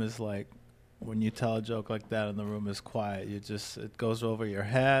the room is like, when you tell a joke like that and the room is quiet, it goes over your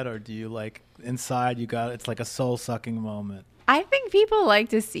head, or do you like inside it's like a soul sucking moment? I think people like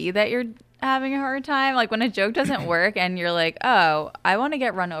to see that you're having a hard time. Like when a joke doesn't work and you're like, oh, I want to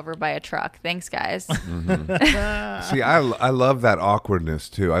get run over by a truck. Thanks, guys. See, I love that awkwardness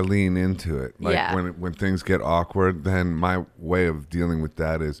too. I lean into it. Like Yeah. when things get awkward, then my way of dealing with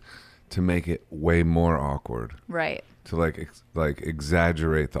that is to make it way more awkward. Right. To like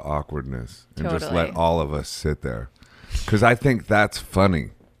exaggerate the awkwardness and just Totally. let all of us sit there. Cuz I think that's funny.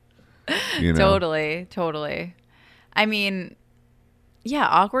 You know. Totally. I mean, yeah,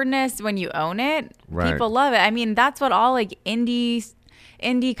 awkwardness when you own it, Right. people love it. I mean, that's what all like indie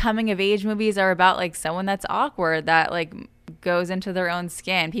coming of age movies are about, like someone that's awkward that like goes into their own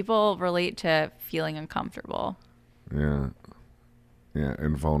skin. People relate to feeling uncomfortable. Yeah. Yeah,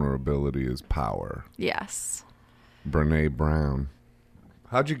 and vulnerability is power. Yes. Brene Brown.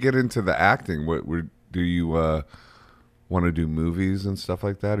 How'd you get into the acting? Do you want to do movies and stuff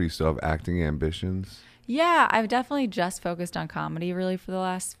like that? Or you still have acting ambitions? Yeah, I've definitely just focused on comedy really for the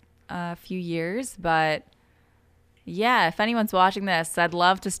last few years. But yeah, if anyone's watching this, I'd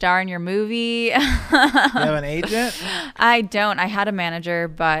love to star in your movie. You have an agent? I don't. I had a manager,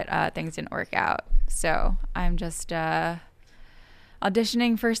 but things didn't work out. So I'm just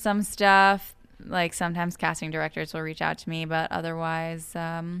auditioning for some stuff. Like sometimes casting directors will reach out to me, but otherwise,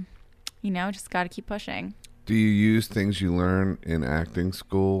 just got to keep pushing. Do you use things you learn in acting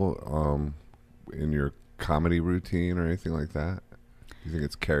school in your comedy routine or anything like that? Do you think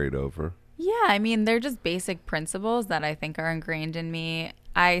it's carried over? Yeah, I mean, they're just basic principles that I think are ingrained in me.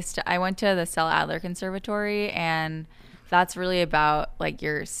 I went to the Stella Adler Conservatory, and that's really about like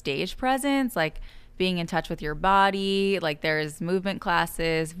your stage presence, like being in touch with your body. Like there's movement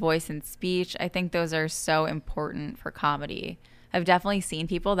classes, voice and speech. I think those are so important for comedy. I've definitely seen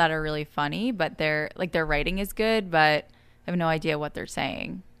people that are really funny, but their writing is good, but I have no idea what they're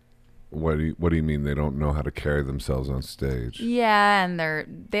saying. What do you mean they don't know how to carry themselves on stage? Yeah, and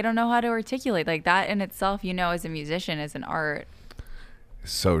they don't know how to articulate. Like that in itself, as a musician, is an art.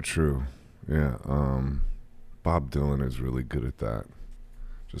 So true. Yeah. Bob Dylan is really good at that.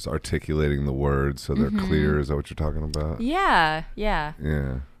 Just articulating the words so they're clear. Is that what you're talking about? Yeah. Yeah.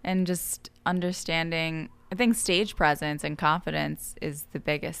 And just understanding, I think stage presence and confidence is the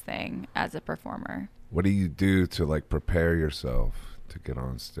biggest thing as a performer. What do you do to like prepare yourself to get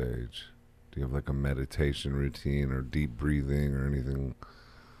on stage? Do you have like a meditation routine or deep breathing or anything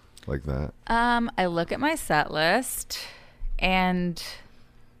like that? I look at my set list and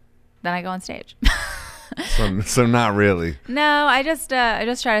then I go on stage. So not really. No, I just try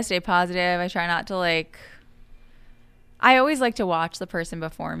to stay positive. I try not to I always like to watch the person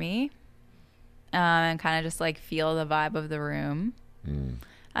before me, and kind of just like feel the vibe of the room.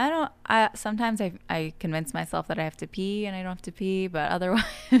 Sometimes I convince myself that I have to pee and I don't have to pee, but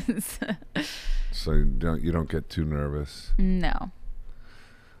otherwise So you don't get too nervous. No.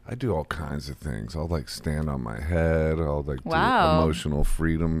 I do all kinds of things. I'll like stand on my head. I'll like Wow. do emotional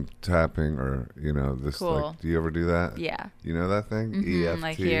freedom tapping, or this. Cool. Like, do you ever do that? Yeah. You know that thing? EFT.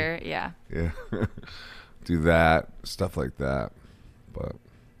 Like here, yeah. Yeah. Do that stuff like that, but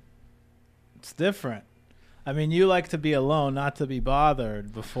It's different. I mean, you like to be alone, not to be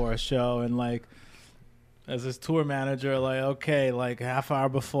bothered before a show, and like as his tour manager, like okay, like half hour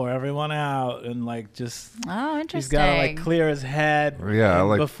before everyone out, and like just Oh, he's interesting. got to like clear his head Yeah, I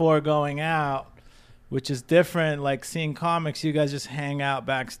like- before going out, which is different. Like seeing comics, you guys just hang out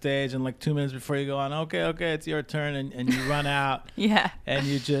backstage, and like 2 minutes before you go on, okay, it's your turn, and you run out, Yeah. and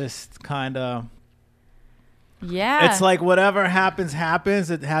you just kind of. Yeah. It's like whatever happens.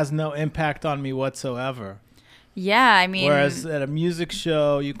 It has no impact on me whatsoever. Yeah, I mean, Whereas at a music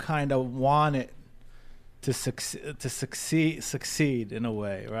show, you kind of want it to succeed in a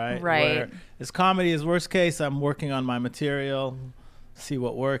way, right? Right. Where as comedy is worst case, I'm working on my material, see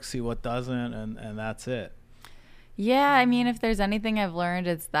what works, see what doesn't, and that's it. yeah, I mean, if there's anything I've learned,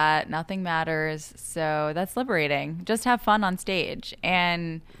 it's that nothing matters. So that's liberating. Just have fun on stage.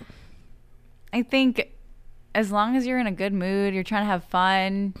 And I think as long as you're in a good mood, you're trying to have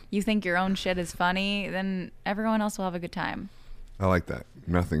fun, you think your own shit is funny, then everyone else will have a good time. I like that.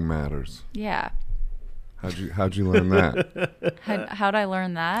 Nothing matters. Yeah. How'd you learn that? How'd I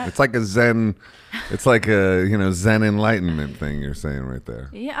learn that? It's like a Zen. It's like a Zen enlightenment thing you're saying right there.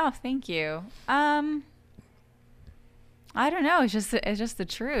 Yeah. Oh, thank you. I don't know. It's just the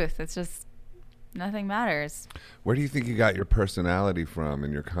truth. It's just nothing matters. Where do you think you got your personality from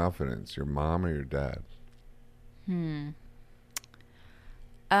and your confidence? Your mom or your dad?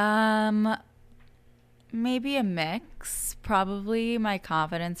 Maybe a mix. Probably my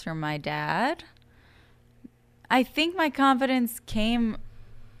confidence from my dad. I think my confidence came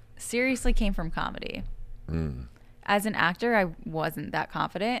from comedy. As an actor, I wasn't that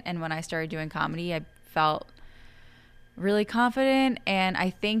confident, and when I started doing comedy, I felt really confident. And I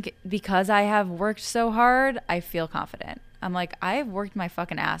think because I have worked so hard, I feel confident. I'm like, I've worked my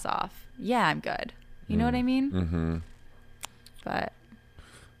fucking ass off. Yeah, I'm good. You know what I mean? Mm-hmm. But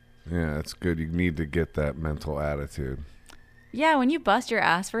Yeah, it's good. You need to get that mental attitude. yeah, when you bust your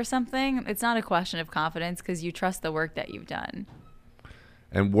ass for something, it's not a question of confidence because you trust the work that you've done.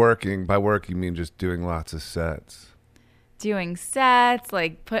 And by work you mean just doing lots of sets. Doing sets,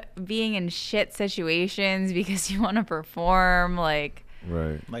 like being in shit situations because you want to perform, like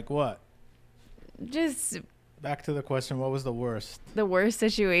Right. Like what? just Back to the question, what was the worst? the worst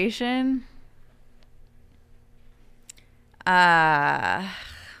situation. I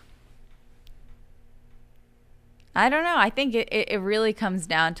don't know. I think it really comes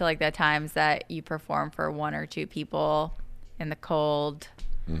down to like the times that you perform for one or two people in the cold,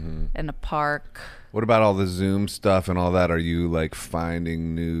 in a park. What about all the Zoom stuff and all that? Are you like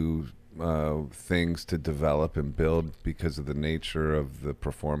finding new things to develop and build because of the nature of the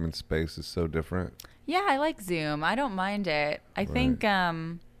performance space is so different? Yeah, I like Zoom. I don't mind it. I think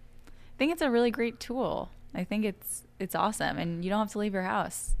it's a really great tool. I think it's awesome, and you don't have to leave your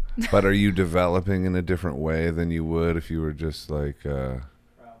house. But are you developing in a different way than you would if you were just like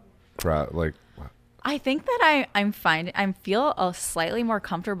crowd like? I think that I feel slightly more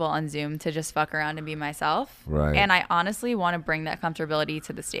comfortable on Zoom to just fuck around and be myself. Right. And I honestly want to bring that comfortability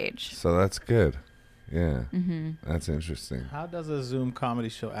to the stage. So that's good. Yeah. That's interesting. How does a Zoom comedy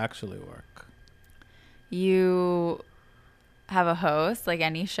show actually work? You have a host like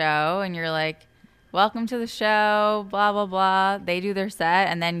any show, and you're like, welcome to the show, blah, blah, blah. They do their set,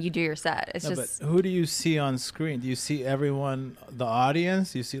 and then you do your set. It's No, just, but who do you see on screen? Do you see everyone, the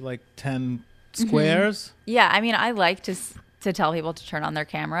audience? Do you see like 10 squares? yeah, I mean, I like to tell people to turn on their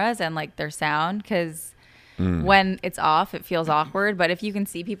cameras and like their sound, because when it's off, it feels awkward. But if you can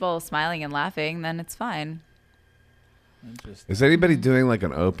see people smiling and laughing, then it's fine. Interesting. Is anybody doing like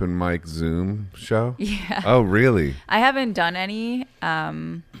an open mic Zoom show? Yeah. Oh, really? I haven't done any,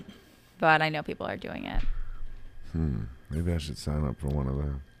 but I know people are doing it. Maybe I should sign up for one of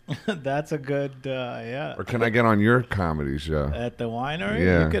them. That's a good, yeah. Or can I get on your comedy show? At the winery,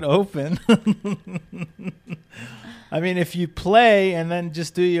 Yeah. you could open. I mean, if you play and then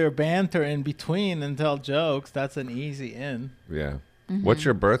just do your banter in between and tell jokes, that's an easy in. Yeah. What's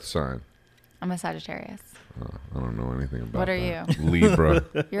your birth sign? I'm a Sagittarius. Oh, I don't know anything about What are that. Libra.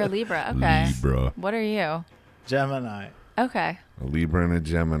 You're a Libra. Okay. Libra. What are you? Gemini. Okay. A Libra and a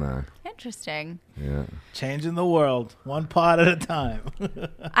Gemini. Interesting. Yeah. Changing the world, one pot at a time.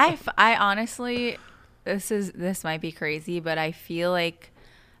 I honestly, this might be crazy, but I feel like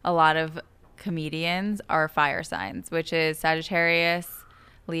a lot of comedians are fire signs, which is Sagittarius,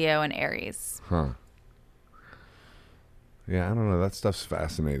 Leo, and Aries. Huh. Yeah, I don't know. That stuff's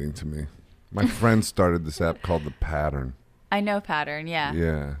fascinating to me. My friend started this app called The Pattern. I know Pattern. Yeah.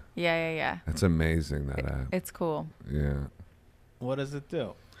 Yeah. Yeah. That's amazing, that app. It's cool. Yeah. What does it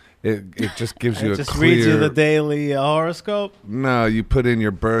do? It just gives you It a just clear... reads you the daily horoscope? No, you put in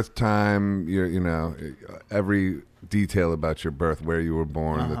your birth time, every detail about your birth, where you were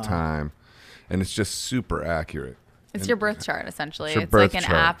born, the time, and it's just super accurate. It's your birth chart, essentially. It's your It's like birth an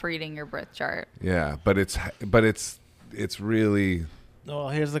chart. app reading your birth chart. Yeah, but it's really Well,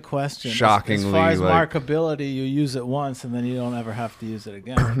 here's the question. Shockingly, as far as like- markability, you use it once and then you don't ever have to use it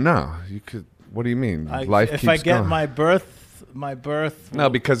again. no. You could. What do you mean? If I get my birth, no,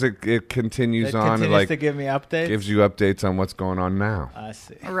 because it continues it on. continues Like to give me updates. gives you updates on what's going on now. I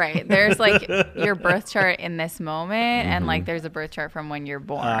see. Right. There's like your birth chart in this moment, and like there's a birth chart from when you're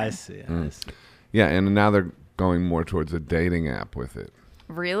born. I see. I see. Yeah, and now they're going more towards a dating app with it.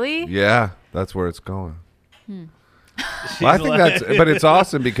 Really? Yeah, that's where it's going. She's Well, I think like- but it's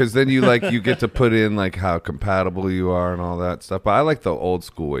awesome because then you get to put in like how compatible you are and all that stuff. But I like the old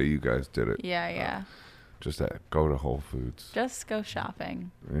school way you guys did it. Yeah. Just go to Whole Foods. Just go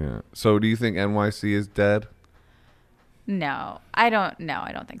shopping. Yeah. So do you think NYC is dead? No, I don't. No,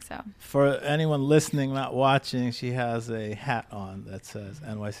 I don't think so. For anyone listening, not watching, she has a hat on that says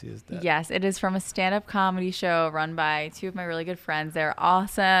NYC is dead. Yes, it is from a stand-up comedy show run by two of my really good friends. They're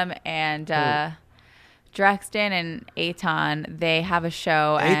awesome, and Drexton and Eitan, they have a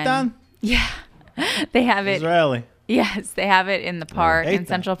show. Eitan? And, yeah, they have it. Israeli. Yes, they have it in the park in Eitan.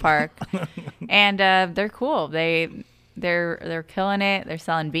 Central Park, and they're cool. They're killing it. They're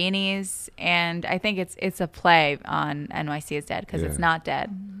selling beanies, and I think it's a play on NYC is dead because it's Yeah. not dead.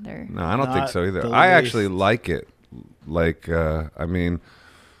 No, I don't think Not so either. the I actually least. like it. Like, I mean,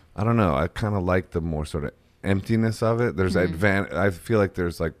 I don't know. I kind of like the more sort of emptiness of it. There's I feel like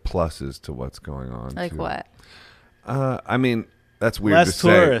there's like pluses to what's going on. Like too. what? I mean, that's weird Less to say.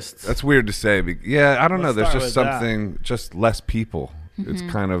 tourists. That's weird to say. Yeah, I don't know. Let's There's start just with that. something, just less people. It's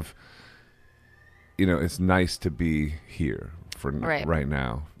kind of, it's nice to be here for right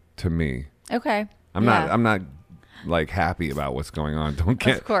now. To me, Okay. I'm not like happy about what's going on.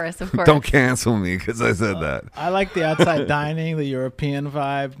 Of course. Don't cancel me because I said that. I like the outside dining, the European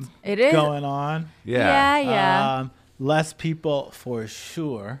vibe It is. going on. Yeah. Less people for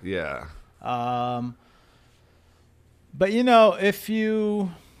sure. Yeah. But if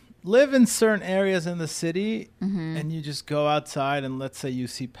you live in certain areas in the city and you just go outside and let's say you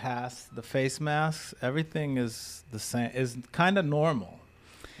see past the face masks, everything is the same, is kind of normal.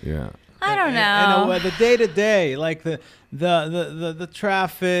 Yeah. I don't In know. a way, the day to day, like the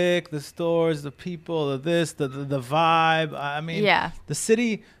traffic, the stores, the people, the vibe. I mean, Yeah. the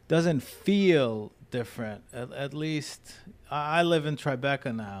city doesn't feel different. At least I live in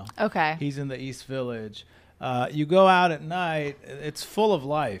Tribeca now. Okay. He's in the East Village. You go out at night, it's full of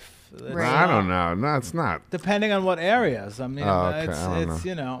life. It's Right. I don't know. No, it's not. Depending on what areas. I mean, Oh, okay. it's I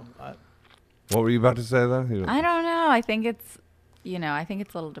don't What were you about to say though? I don't know. I think it's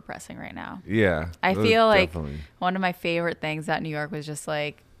a little depressing right now. Yeah. I feel like definitely. one of my favorite things about New York was just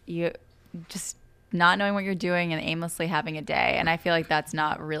like you just not knowing what you're doing and aimlessly having a day. And I feel like that's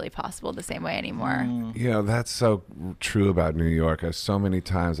not really possible the same way anymore. That's so true about New York. So many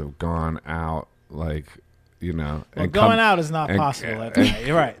times I've gone out, like, Well, and going come- out is not and- possible at and- night.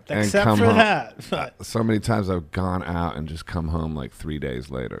 You're right. and Except come for home. that. But So many times I've gone out and just come home like 3 days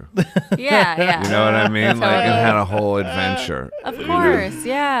later. Yeah. You know what I mean? Like, and had a whole adventure. Of course.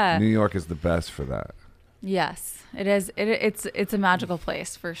 Yeah. New York is the best for that. Yes. It is. It's a magical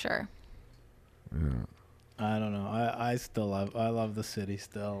place for sure. I don't know. I still love the city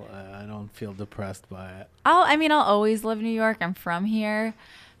still. I don't feel depressed by it. I'll always love New York. I'm from here,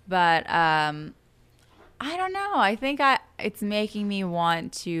 but I don't know. I think it's making me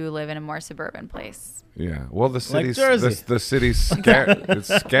want to live in a more suburban place. Yeah. Well, the city's Jersey. the city's scary. It's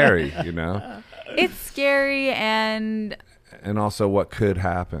scary, It's scary and And also what could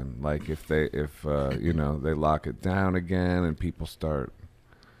happen, like if they lock it down again and people start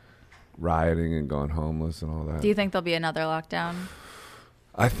rioting and going homeless and all that. do you think there'll be another lockdown?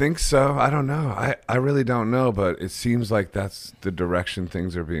 I think so. I don't know. I really don't know, but it seems like that's the direction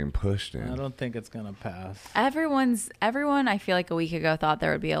things are being pushed I in. don't think it's gonna pass. Everyone I feel like a week ago thought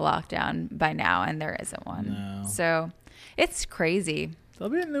there would be a lockdown by now, and there isn't one. No. So it's crazy.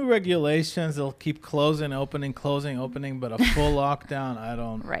 There'll be new regulations. They'll keep closing, opening, but a full lockdown, I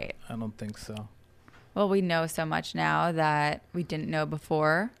don't think so. Well, we know so much now that we didn't know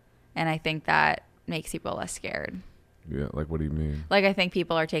before, and I think that makes people less scared. Yeah, like what do you mean? Like, I think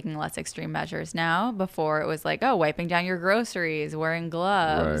people are taking less extreme measures now. Before, it was like, oh, wiping down your groceries, wearing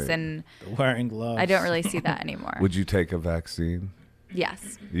gloves. Right. And Wearing gloves. I don't really see that anymore. Would you take a vaccine?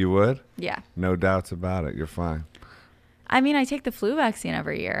 Yes. You would? Yeah. No doubts about it. You're fine. I mean, I take the flu vaccine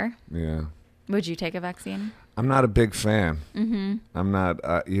every year. Yeah. Would you take a vaccine? I'm not a big fan. Mm-hmm. I'm not,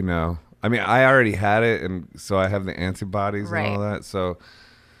 I mean, I already had it, and so I have the antibodies Right. and all that. So,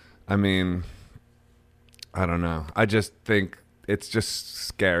 I mean, I don't know. I just think it's just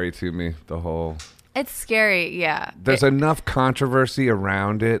scary to me, the whole... It's scary, yeah. There's enough controversy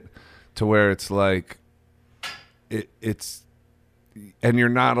around it to where it's like, it's... And you're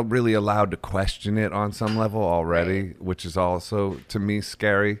not really allowed to question it on some level already, Right. which is also, to me,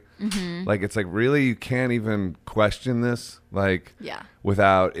 scary. Mm-hmm. Like, it's like, really, you can't even question this, like, Yeah.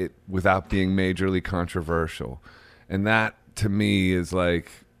 without being majorly controversial. And that, to me, is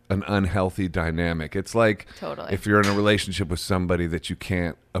like an unhealthy dynamic. It's like Totally. if you're in a relationship with somebody that you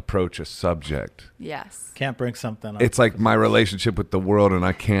can't approach a subject. Yes. Can't bring something up. It's like my relationship with the world, and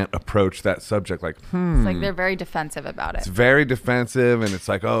I can't approach that subject. Like, It's like they're very defensive about It's it. very defensive, and it's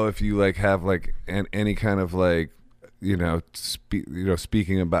like, oh, if you like have like any kind of like,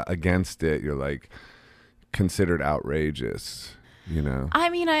 speaking about against it, you're like considered outrageous. I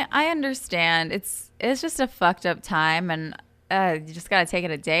mean, I understand. It's just a fucked up time, and you just got to take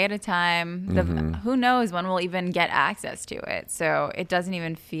it a day at a time. Who knows when we'll even get access to it? So it doesn't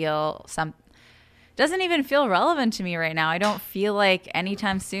even feel relevant to me right now. I don't feel like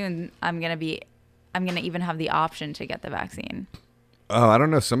anytime soon I'm gonna even have the option to get the vaccine. Oh, I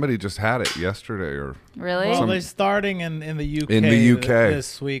don't know. Somebody just had it yesterday, or Really? Well, they're starting in the UK. In the UK.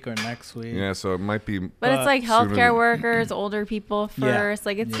 This week or next week. yeah. So it might be. But it's like sooner healthcare than- workers, older people Yeah. first.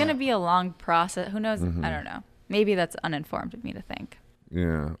 Like it's gonna be a long process. Who knows? I don't know. Maybe that's uninformed of me to think.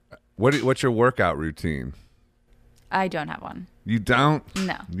 Yeah. What's your workout routine? I don't have one. You don't?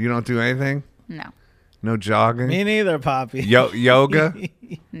 No. You don't do anything? No. No jogging? Me neither, Poppy. Yoga?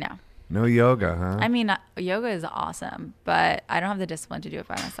 No. No yoga, huh? I mean, yoga is awesome, but I don't have the discipline to do it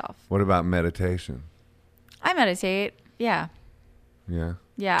by myself. What about meditation? I meditate. Yeah. Yeah.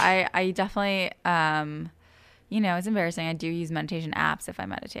 Yeah, I definitely, it's embarrassing. I do use meditation apps if I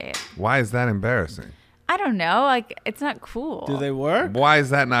meditate. Why is that embarrassing? I don't know. Like, it's not cool. Do they work? Why is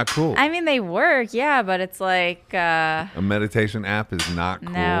that not cool? I mean, they work, yeah, but it's like, A meditation app is not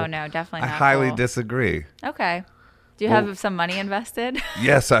cool. no, definitely I not highly cool. disagree. Okay. Do you Well- have some money invested?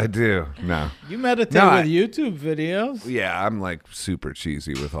 Yes, I do. No. You meditate No, with YouTube videos. Yeah, I'm like super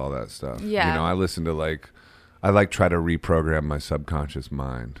cheesy with all that stuff. Yeah. I listen to I try to reprogram my subconscious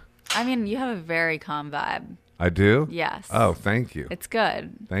mind. I mean, you have a very calm vibe. I do? Yes. Oh, thank you. It's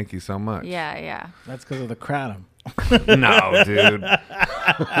good. Thank you so much. Yeah. That's because of the kratom. No, dude.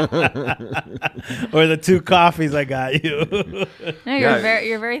 Or the 2 coffees I got you. No,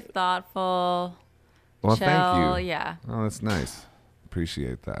 you're very thoughtful. Well, chill. thank you. Yeah. Oh, that's nice.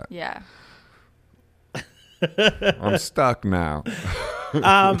 Appreciate that. Yeah. I'm stuck now.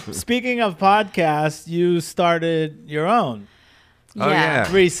 Speaking of podcasts, you started your own Oh, yeah.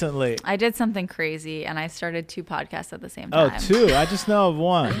 recently. I did something crazy and I started 2 podcasts at the same Oh, time. 2. I just know of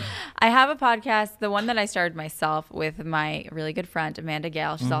one. I have a podcast, the one that I started myself with my really good friend, Amanda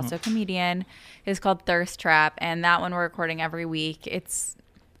Gale. She's also a comedian. It's called Thirst Trap. And that one we're recording every week. It's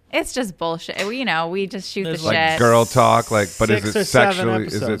just bullshit. We just shoot There's the like shit. Girl talk, but is 6 or it 7 sexually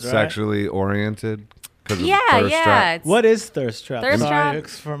episodes, right? sexually oriented? 'Cause of Yeah. Thirst Trap? It's, What is Thirst Trap? Thirst Sorry Trap-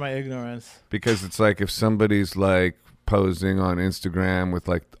 for my ignorance. Because it's like if somebody's like posing on Instagram with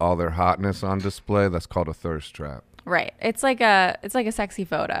like all their hotness on display, that's called a thirst trap. Right. It's like a sexy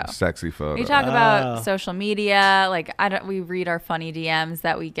photo. Sexy photo. We talk Oh. about social media. Like we read our funny DMs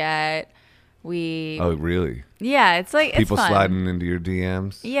that we get. Oh, really? Yeah, it's like People it's fun. sliding into your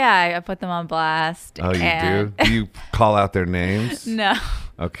DMs? Yeah, I put them on blast. Oh, you and do? Do you call out their names? No.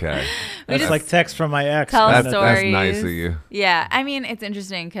 Okay. We That's just like text from my ex. tell man. That's stories. nice of you. Yeah, I mean it's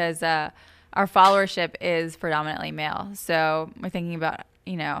interesting because our followership is predominantly male, so we're thinking about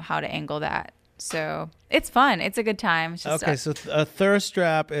how to angle that. So it's fun. It's a good time. It's just Okay, so a thirst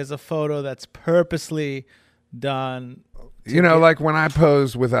trap is a photo that's purposely done. Like when I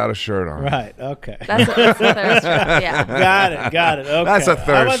pose without a shirt on. Right. Okay. that's a thirst trap. Yeah. Got it. Okay. That's a I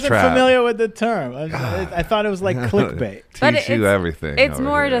thirst wasn't trap. familiar with the term. I thought it was like clickbait. But Teach you everything. It's over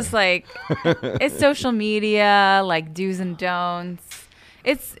more here. just like it's social media, like do's and don'ts.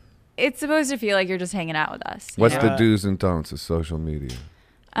 It's supposed to feel like you're just hanging out with us. you What's know? the do's and don'ts of social media?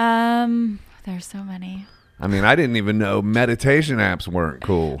 There's so many. I mean, I didn't even know meditation apps weren't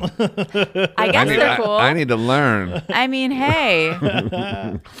cool. I guess they're cool. I need to learn. I mean, hey,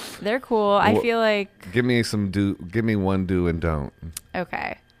 they're cool. I feel like. Give me one do and don't.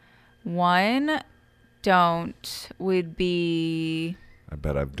 Okay. One don't would be. I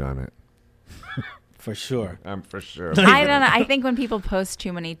bet I've done it. For sure. I'm for sure. I don't know. I think when people post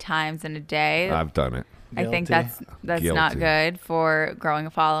too many times in a day, I've done it. I think Guilty. that's Guilty. not good for growing a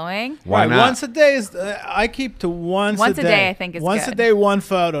following. Why Right, not? Once a day is. I keep to once a day. I think is once good. a day, one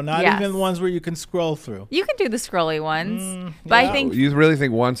photo. Not Yes. even ones where you can scroll through. You can do the scrolly ones, but yeah. I think You really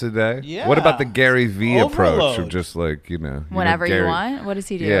think once a day? Yeah. What about the Gary Vee approach of Overload. just like, whenever you Gary- want. What does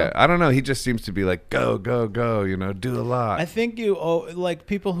he do? Yeah, I don't know. He just seems to be like, go, go, go, do a lot. I think like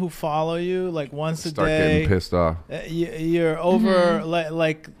people who follow you, like once Start a day. getting pissed off. You're over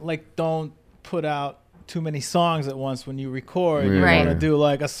like don't put out too many songs at once when you record. You Right. want to do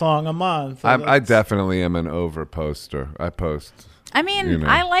like a song a month. I definitely am an over poster. I post. I mean,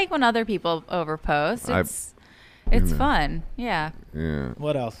 I like when other people overpost. It's fun. Yeah. Yeah.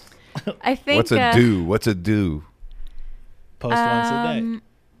 What else? I think. What's a do? What's a do? Post once a day.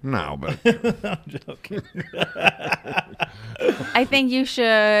 No, but I'm joking. I think you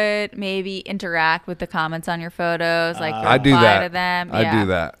should maybe interact with the comments on your photos, like I do reply that. to them. I Yeah. do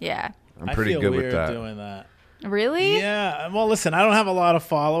that. Yeah. I'm pretty I feel good weird with that. doing that. Really? Yeah. Well, listen, I don't have a lot of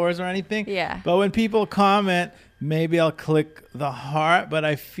followers or anything. Yeah. But when people comment, maybe I'll click the heart. But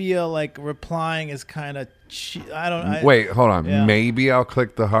I feel like replying is kind of. I don't. Wait, hold on. Yeah. Maybe I'll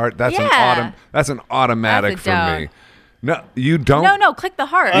click the heart. That's Yeah. That's an automatic That's a for me. don't. No, you don't. No, click the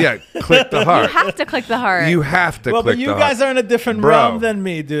heart. Yeah, click the heart. You have to click the heart. You have to Well, click but you the guys heart. are in a different Bro. realm than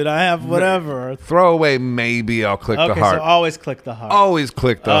me, dude. I have whatever. Throw away. Maybe I'll click Okay, the heart. so always click the heart. Always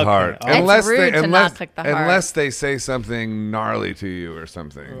click the Okay, heart. okay. It's rude to not click the heart. Unless they say something gnarly to you or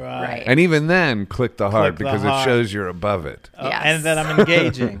something. Right. And even then, click the heart the because heart. it shows you're above it. Yes. And then I'm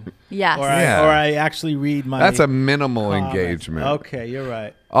engaging. Yes. Or Yeah. I actually read my. That's a minimal comments. engagement. Okay, you're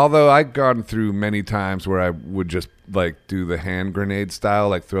right. Although I've gone through many times where I would just like do the hand grenade style,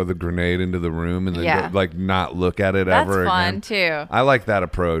 like throw the grenade into the room and then Yeah. like not look at it That's ever fun again. too. I like that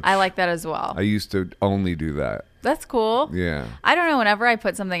approach. I like that as well. I used to only do that. That's cool. Yeah. I don't know. Whenever I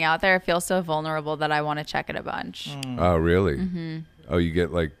put something out there, I feel so vulnerable that I want to check it a bunch. Oh, really? Mm-hmm. Oh, you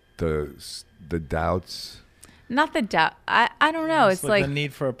get like the doubts. Not the doubt. I don't know. It's like the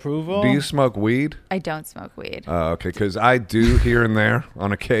need for approval. Do you smoke weed? I don't smoke weed. Okay, because I do here and there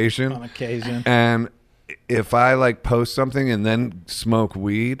on occasion. on occasion? And if I like post something and then smoke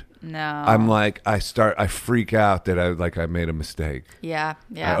weed, No. I'm like I freak out that I made a mistake. Yeah.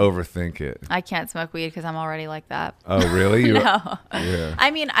 I Yeah. overthink it. I can't smoke weed because I'm already like that. Oh, really? You- No. Yeah.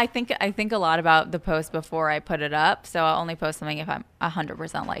 I mean, I think a lot about the post before I put it up. So I'll only post something if I'm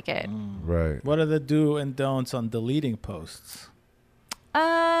 100% like it. Right. What are the do and don'ts on deleting posts?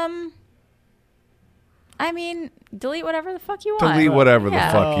 I mean, delete whatever the fuck you want. Delete whatever Yeah.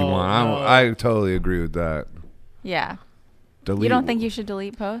 the fuck you No, want. no. I totally agree with that. Yeah. Delete. You don't think you should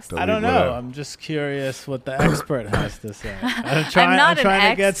delete posts? Delete I don't know. whatever. I'm just curious what the expert has to say. I'm I'm not an trying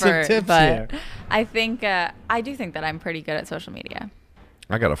expert, to get some tips but here. I think I do think that I'm pretty good at social media.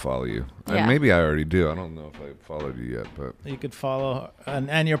 I gotta follow you. Yeah. And maybe I already do. I don't know if I followed you yet, but You could follow,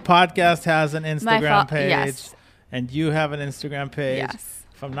 and your podcast has an Instagram page, yes. and you have an Instagram page. Yes.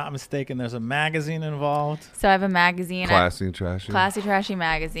 If I'm not mistaken, there's a magazine involved. So I have a magazine, classy and trashy. Classy Trashy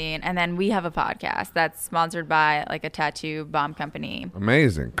magazine, and then we have a podcast that's sponsored by like a tattoo bomb company.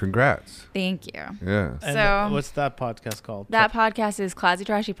 Amazing. Congrats. Thank you. Yeah. And So- what's that podcast called? That podcast is Classy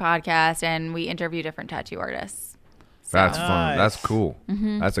Trashy Podcast, and we interview different tattoo artists. So, That's fun. Nice. That's cool.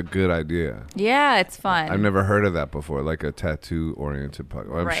 Mm-hmm. That's a good idea. yeah, it's fun. I've never heard of that before, like a tattoo oriented podcast.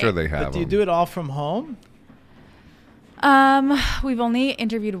 Well, I'm Right. sure they have. But do you them. do it all from home? We've only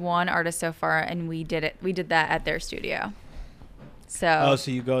interviewed one artist so far, and we did that at their studio. Oh, So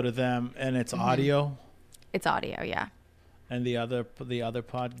so you go to them, and it's Mm-hmm. audio, it's audio, yeah. and the other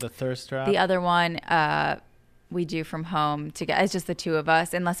pod, the thirst trap. The other one, we do from home together. It's just the two of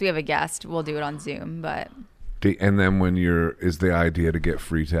us. Unless we have a guest, we'll do it on Zoom. But And then is the idea to get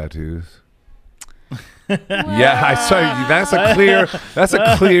free tattoos? Yeah, I saw you. That's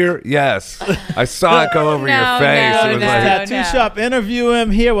a clear yes. I saw it go over your No, face. no, It was no. like, Tattoo shop. Interview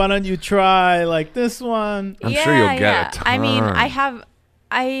him here. Why don't you try like this one? I'm sure you'll get a I mean,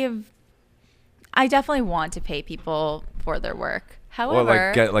 ton. I definitely want to pay people for their work. However, or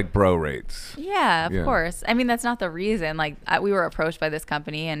like get like bro rates. yeah, of Yeah. course. I mean, that's not the reason. Like, we were approached by this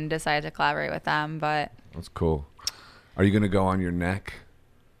company and decided to collaborate with them. But That's cool. Are you gonna go on your neck?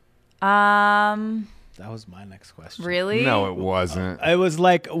 That's That was my next question. Really? No, it wasn't. It was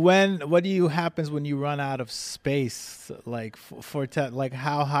like what happens when you run out of space? Like like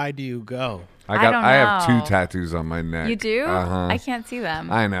how high do you go? I don't I have know. 2 tattoos on my neck. You do? Uh-huh. I can't see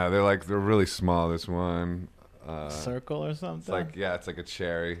them. I know. They're really small. This one. Circle or something? It's like it's like a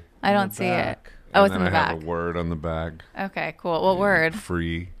cherry. I in don't the see it. back. Oh, And it's in then the I back. have a word on the back. Okay, cool. What word?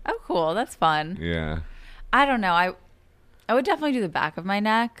 Free. Oh, cool. That's fun. Yeah. I don't know. I would definitely do the back of my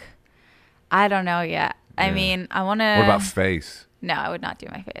neck. I don't know yet. I Yeah. mean, I want to. What about face? No, I would not do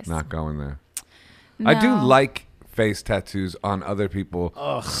my face. Not going there. No. I do like face tattoos on other people.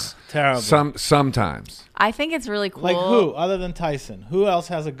 Ugh, terrible. Sometimes. I think it's really cool. Like who other than Tyson? Who else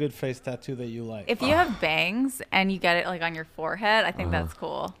has a good face tattoo that you like? If you have bangs and you get it like on your forehead, I think that's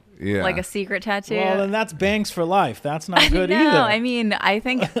cool. Yeah. Like a secret tattoo. Well, then that's bangs for life. That's not good no, either. I mean, I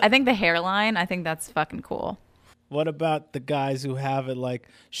think the hairline. I think that's fucking cool. What about the guys who have it like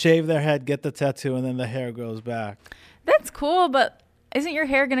shave their head, get the tattoo, and then the hair grows back? That's cool, but isn't your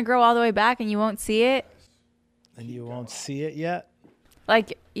hair gonna grow all the way back and you won't see it? And you won't see it yet?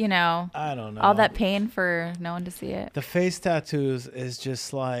 Like, you know, I don't know. all that pain for no one to see it. The face tattoos is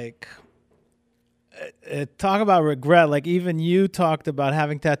just like talk about regret. Like even you talked about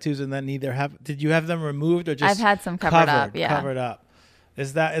having tattoos and then did you have them removed or just I've had some covered up, yeah. Covered up.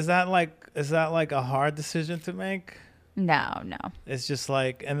 Is that like a hard decision to make? No. It's just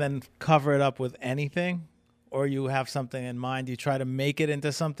like, and then cover it up with anything, or you have something in mind, you try to make it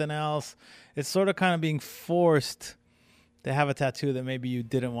into something else. It's sort of kind of being forced to have a tattoo that maybe you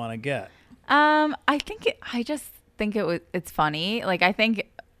didn't want to get. I just think it's funny. Like I think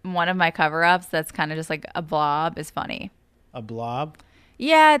one of my cover-ups that's kind of just like a blob is funny. A blob?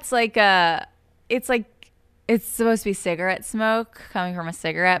 Yeah, it's supposed to be cigarette smoke coming from a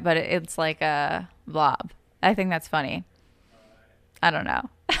cigarette, but it's like a blob. I think that's funny. I don't know.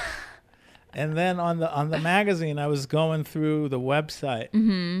 And then on the magazine, I was going through the website.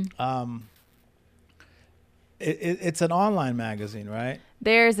 Mm-hmm. It's an online magazine, right?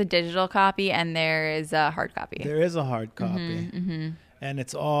 There's a digital copy and there is a hard copy. There is a hard copy, and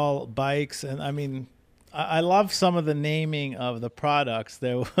it's all bikes. And I mean, I love some of the naming of the products.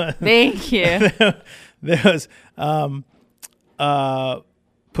 There was Thank you. there was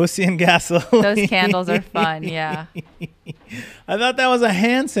Pussy and Gasoline. Those candles are fun. Yeah. I thought that was a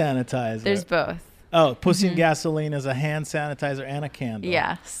hand sanitizer. There's both. Oh, Pussy and Gasoline is a hand sanitizer and a candle.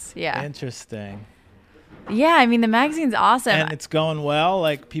 Yes. Yeah. Interesting. Yeah. I mean, the magazine's awesome. And it's going well.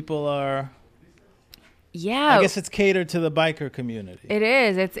 Like people are. Yeah. I guess it's catered to the biker community. It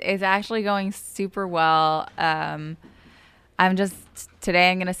is. It's actually going super well. I'm going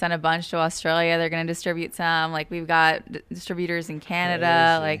to send a bunch to Australia. They're going to distribute some. Like we've got distributors in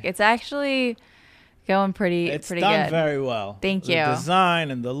Canada. Crazy. Like it's actually going pretty It's pretty done good. very well. Thank the you. The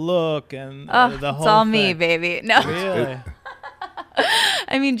design and the look and Oh, the whole it's all me, thing. baby. No, Really?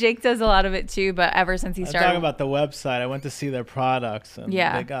 I mean Jake does a lot of it too. But ever since he I'm started, talking about the website. I went to see their products, and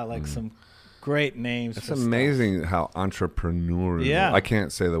Yeah. they got like some great names. It's for stuff. amazing how entrepreneurial. Yeah. I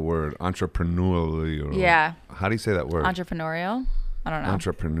can't say the word entrepreneurial. Yeah. How do you say that word? entrepreneurial. I don't know.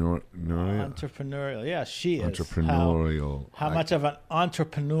 Entrepreneurial. Yeah, she is. Entrepreneurial. How much of an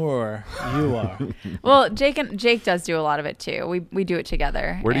entrepreneur you are. Well, Jake does do a lot of it too. We do it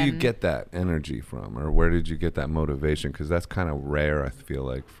together. Where do you and- get that energy from, or where did you get that motivation? Because that's kind of rare, I feel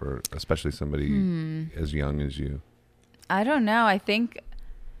like, for especially somebody as young as you. I don't know. I think,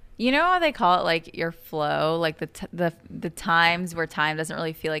 you know how they call it like your flow, like the times where time doesn't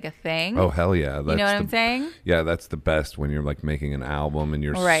really feel like a thing. Oh hell yeah! you know what I'm saying? Yeah, that's the best when you're like making an album and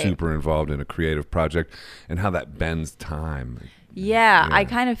you're Right. super involved in a creative project, and how that bends time. Yeah, I Yeah.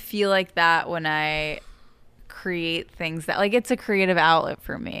 kind of feel like that when I create things that like it's a creative outlet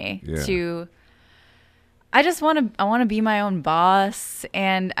for me Yeah. I want to be my own boss,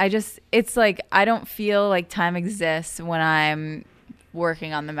 and it's like I don't feel like time exists when I'm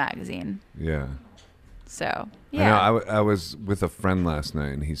working on the magazine. Yeah. So, I yeah. know. I was with a friend last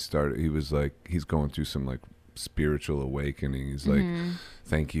night, and he was like, he's going through some like spiritual awakening. He's like,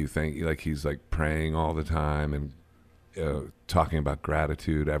 thank you. Like he's like praying all the time and talking about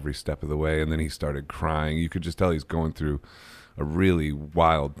gratitude every step of the way. And then he started crying. You could just tell he's going through a really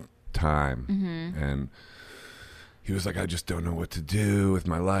wild time. And he was like, I just don't know what to do with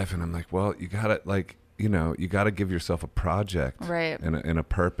my life. And I'm like, well, you gotta like, you got to give yourself a project, Right. and a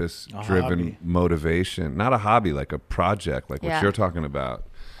purpose-driven hobby. motivation, not a hobby, like a project, like what Yeah. you're talking about,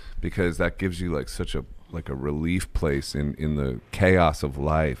 because that gives you like such a relief place in the chaos of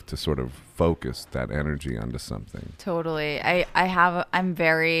life to sort of focus that energy onto something. Totally. I'm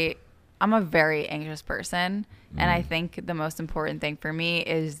I'm a very anxious person, and I think the most important thing for me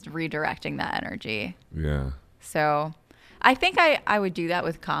is redirecting that energy. Yeah. So I think I would do that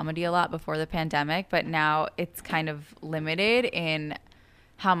with comedy a lot before the pandemic, but now it's kind of limited in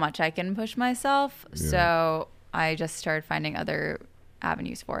how much I can push myself. Yeah. So I just started finding other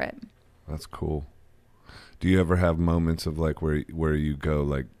avenues for it. That's cool. Do you ever have moments of like where you go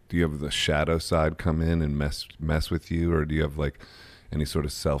like, do you have the shadow side come in and mess with you, or do you have like any sort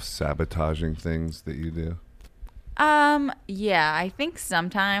of self-sabotaging things that you do? Yeah, I think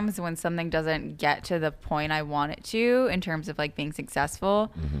sometimes when something doesn't get to the point I want it to in terms of like being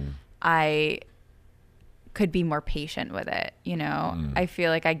successful, I could be more patient with it. You know, I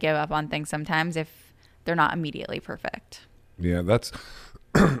feel like I give up on things sometimes if they're not immediately perfect. Yeah, that's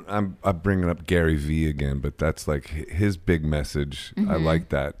I'm bringing up Gary Vee again, but that's like his big message. I like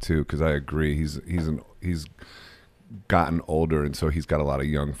that too, because I agree. He's gotten older, and so he's got a lot of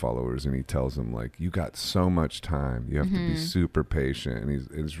young followers, and he tells them like, you got so much time, you have to be super patient, and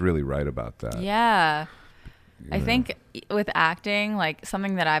he's really right about that. Yeah. You I know? think with acting, like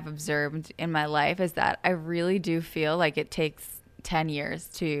something that I've observed in my life is that I really do feel like it takes 10 years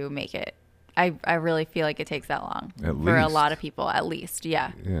to make it. I really feel like it takes that long for a lot of people, at least.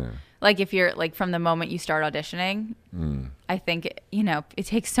 Yeah. Yeah. Like if you're like from the moment you start auditioning, I think, you know, it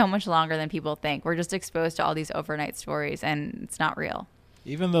takes so much longer than people think. We're just exposed to all these overnight stories and it's not real.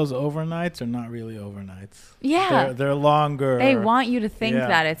 Even those overnights are not really overnights. Yeah. They're longer. They want you to think Yeah.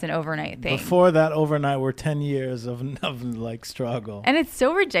 that it's an overnight thing. Before that overnight were 10 years of like struggle. And it's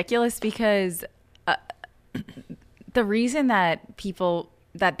so ridiculous because the reason that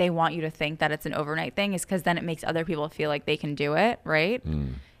that they want you to think that it's an overnight thing is because then it makes other people feel like they can do it, right?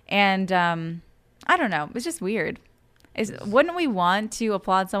 And I don't know. It's just weird. Wouldn't we want to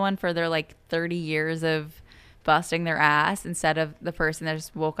applaud someone for their like 30 years of busting their ass instead of the person that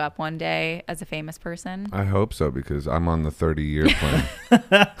just woke up one day as a famous person? I hope so, because I'm on the 30-year plan.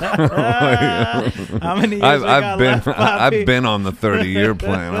 How many years I've been on the 30-year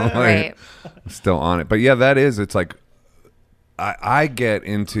plan. I'm like, Right. still on it. But yeah, it's like I get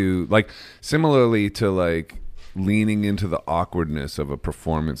into like, similarly to like leaning into the awkwardness of a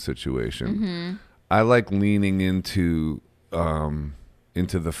performance situation. I like leaning into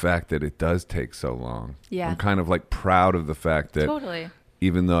the fact that it does take so long. Yeah. I'm kind of like proud of the fact that Totally.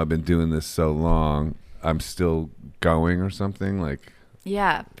 even though I've been doing this so long, I'm still going or something, like,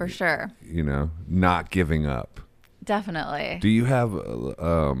 Yeah, for sure. you know, not giving up. Definitely. Do you have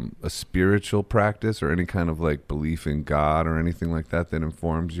a spiritual practice or any kind of like belief in God or anything like that that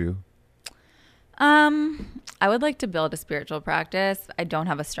informs you? I would like to build a spiritual practice. I don't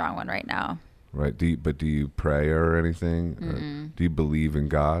have a strong one right now. Right. Do you pray or anything? Or do you believe in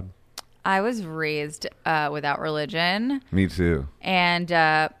God? I was raised without religion, Me too. and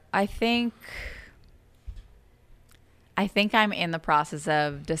I think I'm in the process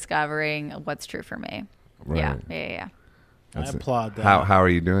of discovering what's true for me. Right. Yeah. I applaud that. How are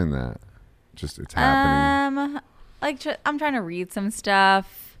you doing that? Just it's happening. I'm trying to read some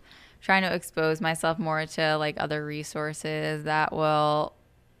stuff, trying to expose myself more to like other resources that will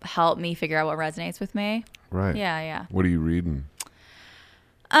help me figure out what resonates with me. Right. Yeah. What are you reading?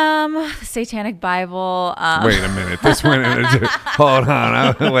 Satanic Bible. Wait a minute. This went into. Hold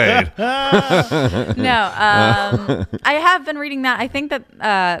on. Wait. No, I have been reading that. I think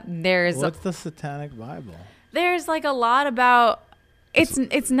that there's What's the Satanic Bible? there's like a lot about. It's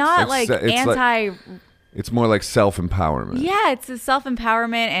not like anti. It's more like self-empowerment. Yeah, it's a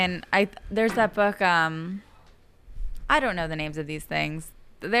self-empowerment, and there's that book. I don't know the names of these things.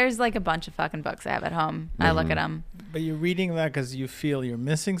 There's like a bunch of fucking books I have at home. I look at them. But you're reading that because you feel you're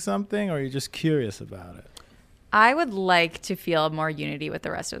missing something, or you're just curious about it? I would like to feel more unity with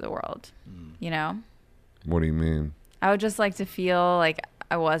the rest of the world. You know, What do you mean? I would just like to feel like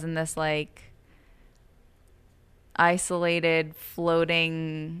I wasn't this like isolated,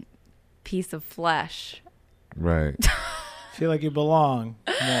 floating piece of flesh. Right. Feel like you belong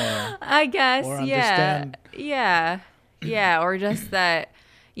more. I guess, Or yeah. understand. Yeah, or just that,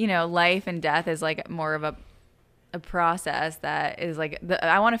 you know, life and death is like more of a process that is like,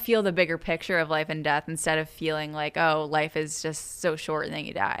 I want to feel the bigger picture of life and death instead of feeling like, oh, life is just so short and then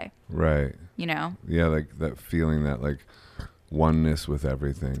you die, Right. you know? Yeah, like that feeling, that like oneness with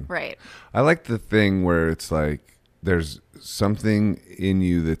everything. Right. I like the thing where it's like there's something in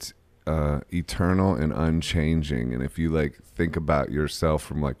you that's eternal and unchanging, and if you like think about yourself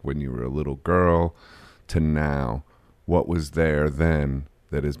from like when you were a little girl to now, what was there then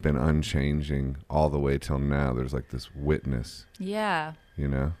that has been unchanging all the way till now? There's like this witness, Yeah. you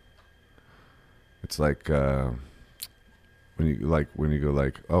know? It's like when you go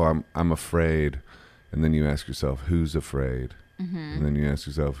like, oh, I'm afraid, and then you ask yourself, who's afraid? And then you ask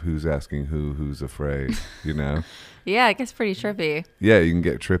yourself, who's asking who's afraid, you know? Yeah, it gets pretty trippy. Yeah, you can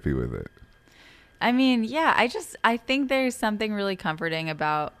get trippy with it. I mean, yeah, I think there's something really comforting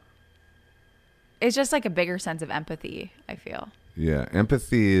about, it's just like a bigger sense of empathy, I feel. Yeah,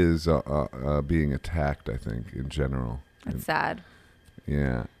 empathy is being attacked, I think, in general. It's sad.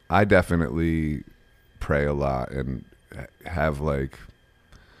 Yeah, I definitely pray a lot and have like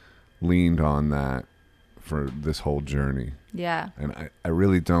leaned on that for this whole journey. Yeah. And I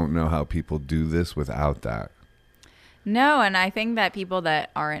really don't know how people do this without that. No, and I think that people that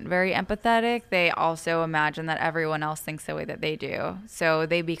aren't very empathetic, they also imagine that everyone else thinks the way that they do. So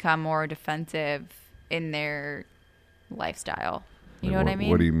they become more defensive in their lifestyle. You know what I mean?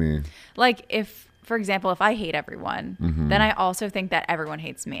 What do you mean? Like if, for example, if I hate everyone, then I also think that everyone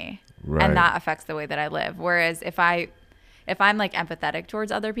hates me. Right. And that affects the way that I live. Whereas if I'm like empathetic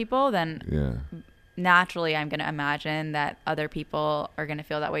towards other people, then naturally I'm going to imagine that other people are going to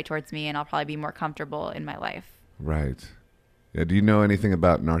feel that way towards me, and I'll probably be more comfortable in my life. Right. Yeah. Do you know anything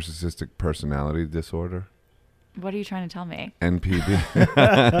about narcissistic personality disorder? What are you trying to tell me? NPD.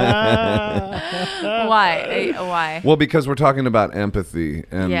 Why? Well, because we're talking about empathy,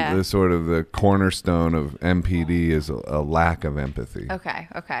 and the sort of the cornerstone of NPD is a lack of empathy. Okay.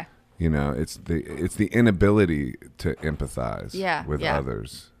 You know, it's the inability to empathize with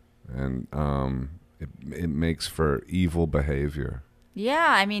others, and it makes for evil behavior. Yeah,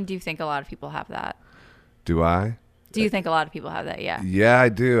 I mean, do you think a lot of people have that? Do I? Do you think a lot of people have that? Yeah. Yeah, I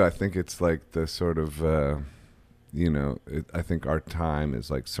do. I think it's like the sort of, I think our time is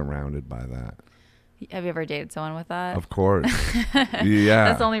like surrounded by that. Have you ever dated someone with that? Of course. Yeah.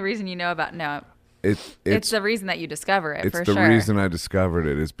 That's the only reason you know about. No. It's the reason that you discover it. It's the reason I discovered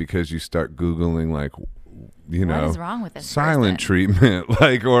it is because you start Googling like, what is wrong with this silent person? treatment,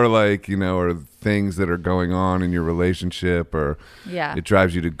 like, or like, or things that are going on in your relationship, or it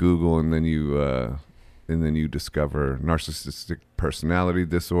drives you to Google, and then you discover narcissistic personality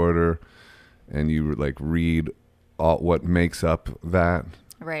disorder, and you like read all what makes up that.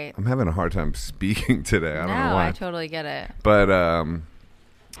 Right. I'm having a hard time speaking today. I don't know why. I totally get it. But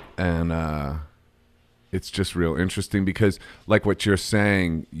it's just real interesting because, like what you're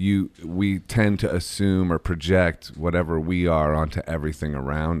saying, we tend to assume or project whatever we are onto everything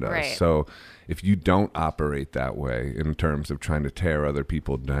around us. Right. So if you don't operate that way in terms of trying to tear other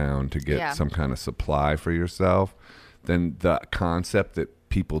people down to get some kind of supply for yourself, then the concept that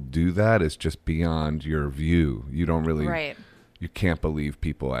people do that is just beyond your view. You don't really, you can't believe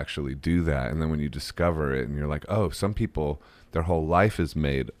people actually do that. And then when you discover it and you're like, oh, some people, their whole life is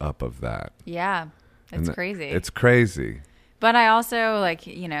made up of that. Yeah. It's crazy. It's crazy. But I also,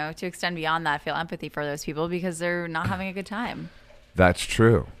 to extend beyond that, feel empathy for those people because they're not having a good time. That's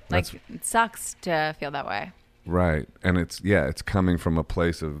true. It sucks to feel that way. Right. And it's coming from a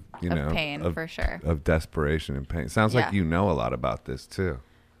place of, of pain, for sure. Of desperation and pain. Sounds like you know a lot about this too.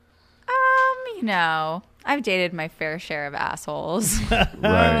 I've dated my fair share of assholes.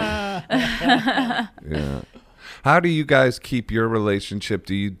 Right. Yeah. How do you guys keep your relationship?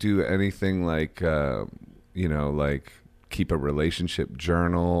 Do you do anything like, like keep a relationship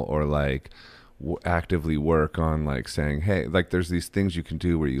journal, or like actively work on like saying, hey, like there's these things you can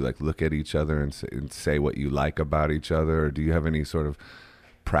do where you like look at each other and say what you like about each other? Or do you have any sort of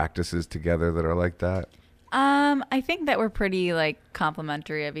practices together that are like that? I think that we're pretty like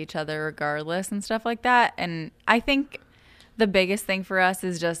complimentary of each other regardless and stuff like that. And I think the biggest thing for us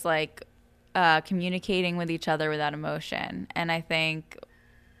is just like communicating with each other without emotion. And I think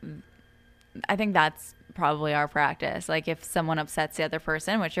that's probably our practice. Like if someone upsets the other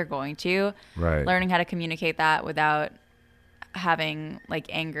person, which you're going to, learning how to communicate that without having like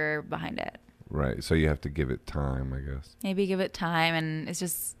anger behind it. Right. So you have to give it time, I guess. Maybe give it time, and it's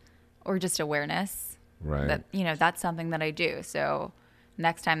just awareness. Right. That, that's something that I do. So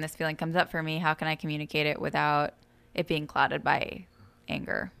next time this feeling comes up for me, how can I communicate it without it being clouded by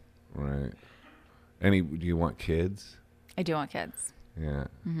anger? Right. Do you want kids? I do want kids. Yeah.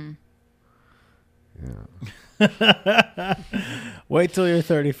 Mm-hmm. Yeah. Wait till you're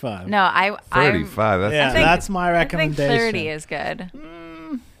 35. No, 35. That's my recommendation. I think 30 is good.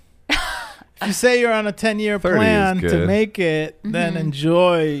 If you say you're on a 10-year plan to make it, then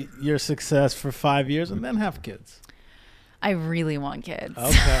enjoy your success for 5 years and then have kids. I really want kids.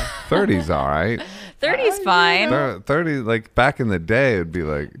 Okay. 30's all right. 30's fine. 30, like back in the day, it'd be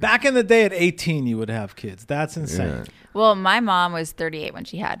like. Back in the day at 18, you would have kids. That's insane. Yeah. Well, my mom was 38 when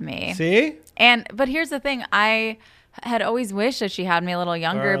she had me. See? But here's the thing. I had always wished that she had me a little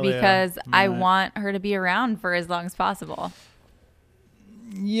younger because I want her to be around for as long as possible.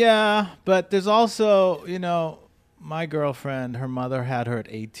 Yeah, but there's also, my girlfriend, her mother had her at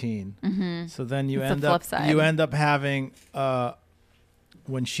 18. Mm-hmm. So then you It's the end flip up side. you end up having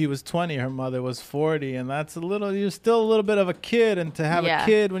when she was 20, her mother was 40, and you're still a little bit of a kid, and to have Yeah. a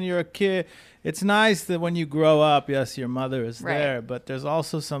kid when you're a kid, it's nice that when you grow up, yes, your mother is Right. there, but there's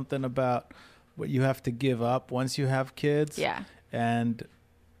also something about what you have to give up once you have kids. Yeah. And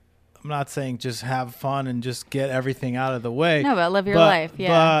I'm not saying just have fun and just get everything out of the way. No, but live your life.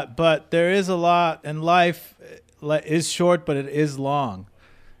 Yeah. But there is a lot, and life is short, but it is long.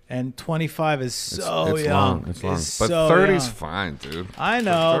 And 25 is so it's young. long. It's long. But so 30's young. fine, dude. I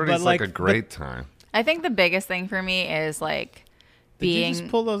know, 30's but like a great time. I think the biggest thing for me is like Did you being just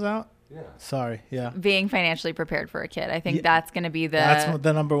pull those out? Yeah. Sorry. Yeah. being financially prepared for a kid. I think Yeah. that's going to be That's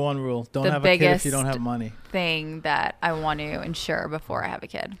the number one rule. Don't the have a kid if you biggest don't have money. thing that I want to ensure before I have a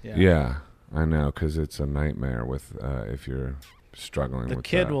kid. Yeah, I know, because it's a nightmare with if you're struggling The with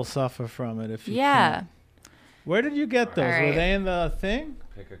kid that. will suffer from it if you Yeah. can't. Where did you get those? All Were right. they in the thing?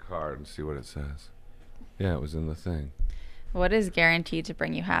 Pick a card and see what it says. Yeah, it was in the thing. What is guaranteed to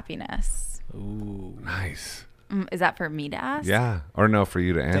bring you happiness? Ooh. Nice. Is that for me to ask? Yeah, or no, for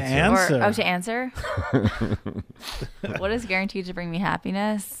you to answer. answer. Or, to answer? What is guaranteed to bring me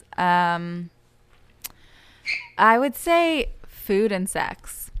happiness? I would say food and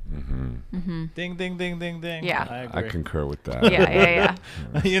sex. Ding, ding, ding, ding, ding. Yeah. I I agree. concur with that. Yeah.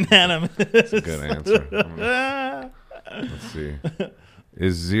 Unanimous. That's a good answer. Let's see.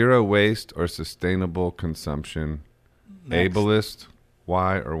 Is zero waste or sustainable consumption Next. ableist?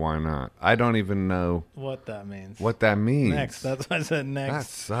 Why or why not? I don't even know What that means. what that means. Next. That's why I said next. That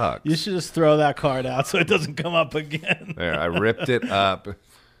sucks. You should just throw that card out so it doesn't come up again. There, I ripped it up.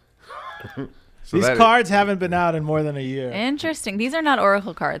 So These that- cards haven't been out in more than a year. Interesting. These are not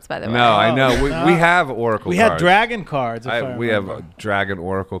oracle cards, by the way. No, I know. We No. have oracle we cards. had dragon cards. If I We have remember. dragon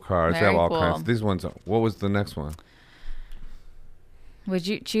oracle cards. Very they have all cool. kinds. These ones. What was the next one? Would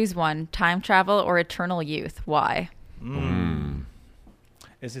you choose one? Time travel or eternal youth? Why?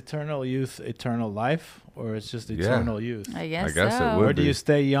 Is eternal youth eternal life, or it's just Yeah. eternal youth? I guess, I guess it so. would Or do be. you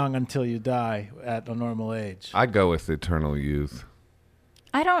stay young until you die at a normal age? I go with eternal youth.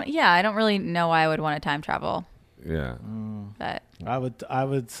 I don't really know why I would want to time travel. Yeah. But I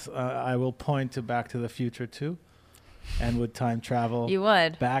will point to Back to the Future too, and would time travel you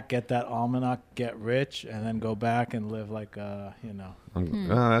would. back, get that almanac, get rich, and then go back and live like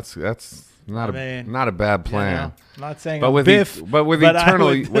That's not I mean, not a bad plan. I'm not saying But I'm with Biff, but with but I eternal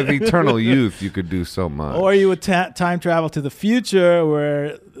would- with eternal youth, you could do so much. or you would time travel to the future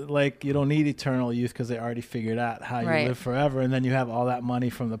where like you don't need eternal youth because they already figured out how Right. you live forever, and then you have all that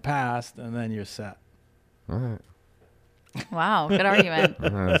money from the past, and then you're set. All right. Wow, good argument.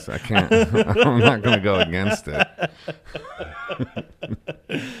 I can't. I'm not going to go against it.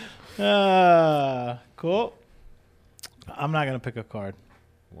 Cool. I'm not gonna pick a card.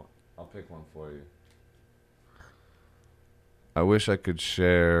 I'll pick one for you. I wish I could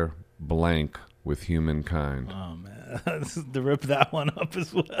share blank with humankind. Oh man, to rip that one up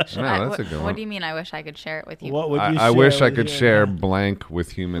as well. No, that's a good what one. do you mean? I wish I could share it with you. What would you I share wish I with could your share man? blank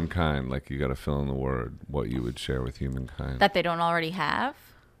with humankind. Like you got to fill in the word what you would share with humankind. That they don't already have?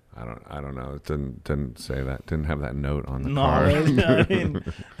 I don't know. It didn't say that. Didn't have that note on the No, card. I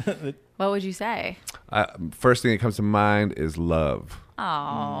mean, What would you say? First thing that comes to mind is love. Oh,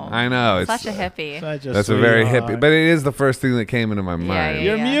 I know it's such a hippie. such a that's a very sweetheart. hippie, but it is the first thing that came into my Yeah, mind.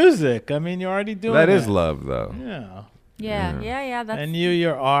 Your yeah. music. I mean, you're already doing That is it. love, though. Yeah. Yeah. That's And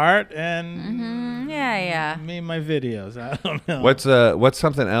your art, and yeah. me, my videos. I don't know. What's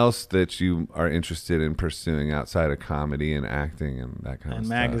something else that you are interested in pursuing outside of comedy and acting and that kind and of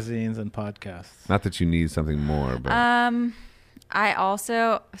magazines and podcasts. stuff? Not that you need something more, but I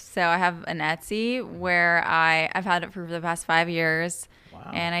also I have an Etsy where I've had it for the past 5 years.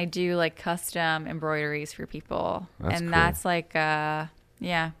 Wow. And I do like custom embroideries for people. That's and cool. that's like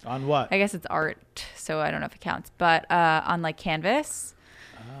yeah. On what? I guess it's art, so I don't know if it counts. But on like canvas.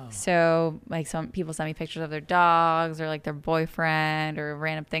 Oh. So like some people send me pictures of their dogs or like their boyfriend or a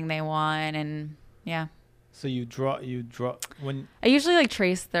random thing they want, and yeah. So you draw when. I usually like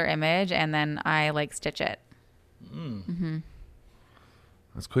trace their image and then I like stitch it.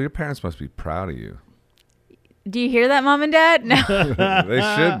 that's cool. Your parents must be proud of you. Do you hear that, Mom and Dad? No, They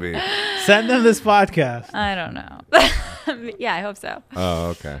should be. Send them this podcast. I don't know. Yeah, I hope so. Oh,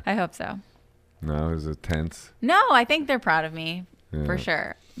 okay. I hope so. No, it was a tense. No, I think they're proud of me Yeah. for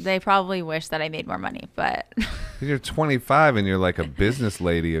sure. They probably wish that I made more money, but You're 25 and you're like a business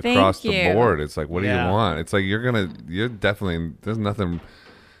lady Thank across the you. board. It's like, what do Yeah. you want? It's like you're definitely. There's nothing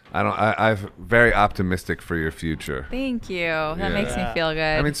I'm very optimistic for your future. Thank you. That makes me Yeah. feel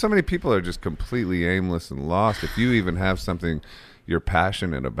good. I mean, so many people are just completely aimless and lost. If you even have something you're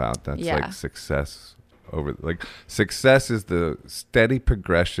passionate about, that's Yeah. like success. Success is the steady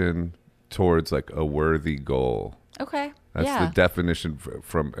progression towards like a worthy goal. Okay. That's yeah. the definition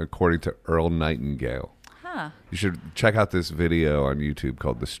from according to Earl Nightingale. Huh. You should check out this video on YouTube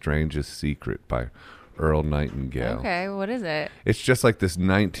called "The Strangest Secret" by Earl Nightingale. Okay. What is it? It's just like this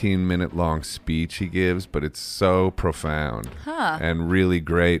 19-minute long speech he gives, but it's so profound Huh. and really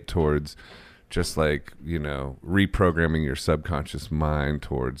great towards just like, reprogramming your subconscious mind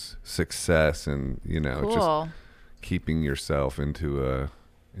towards success and, Cool. just keeping yourself into a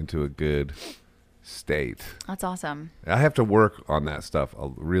good state. That's awesome. I have to work on that stuff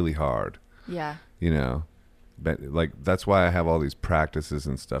really hard, Yeah. But like that's why I have all these practices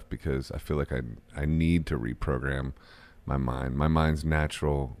and stuff, because I feel like I need to reprogram my mind. My mind's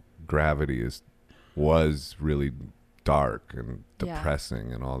natural gravity was really dark and Yeah.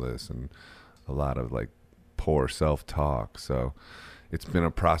 depressing and all this, and a lot of like poor self-talk. So it's been a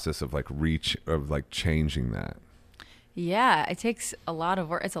process of like changing that. Yeah. It takes a lot of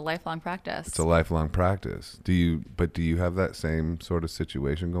work. It's a lifelong practice. It's a lifelong practice. Do you have that same sort of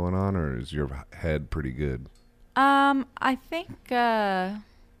situation going on, or is your head pretty good? I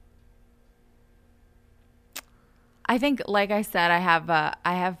think, like I said, I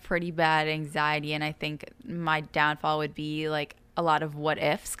have pretty bad anxiety, and I think my downfall would be like a lot of what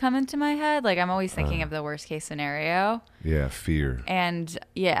ifs come into my head. Like I'm always thinking of the worst case scenario. Yeah, fear. And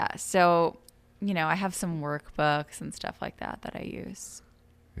yeah, so, I have some workbooks and stuff like that I use.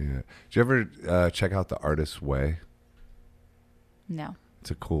 Yeah. Did you ever check out The Artist's Way? No. It's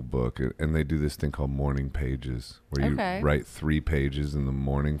a cool book, and they do this thing called morning pages, where you Okay. write 3 pages in the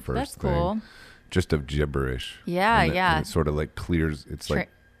morning first That's thing, cool. just of gibberish. Yeah, and yeah. And it sort of like clears. It's like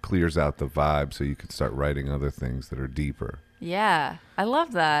clears out the vibe, so you can start writing other things that are deeper. Yeah. I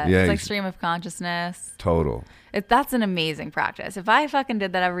love that. Yeah, It's you like should- stream of consciousness. Total. That's an amazing practice. If I fucking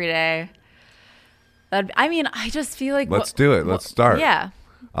did that every day, I just feel like Let's do it. Let's start. Yeah.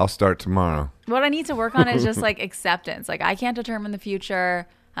 I'll start tomorrow. What I need to work on is just like acceptance. Like I can't determine the future.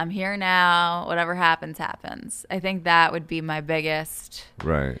 I'm here now. Whatever happens, happens. I think that would be my biggest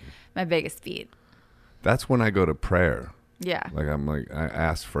Right. feat. That's when I go to prayer. Yeah. I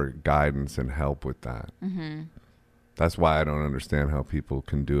ask for guidance and help with that. Mm-hmm. That's why I don't understand how people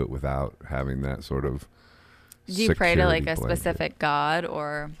can do it without having that sort of. Do you pray to like a security blanket. specific God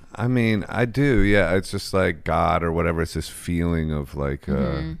or? I mean, I do. Yeah, it's just like God or whatever. It's this feeling of like,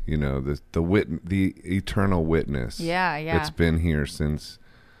 the eternal witness. Yeah, yeah. It's been here since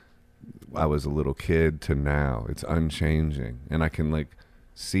I was a little kid to now. It's unchanging, and I can like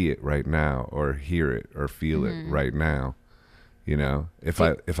see it right now, or hear it, or feel it right now.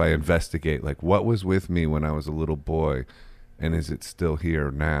 If I investigate like what was with me when I was a little boy, and is it still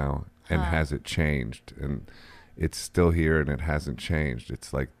here now, and has it changed? And it's still here and it hasn't changed.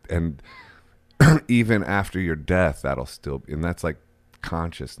 It's like, and even after your death, that'll still, and that's like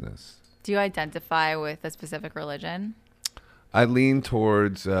consciousness. Do you identify with a specific religion? I lean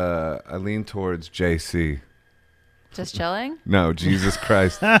towards JC. Just chilling? No, Jesus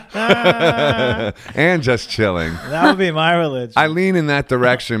Christ. And just chilling. That would be my religion. I lean in that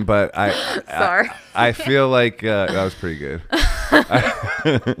direction, but Sorry. I feel like that was pretty good.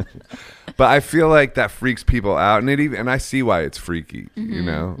 But I feel like that freaks people out, and I see why it's freaky.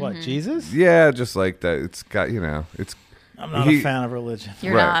 What, Jesus? Yeah, just like that. It's got it's. I'm not a fan of religion.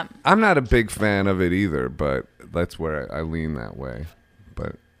 You're not. I'm not a big fan of it either, but that's where I lean that way.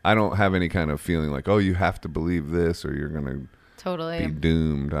 But I don't have any kind of feeling like, oh, you have to believe this or you're gonna Totally. be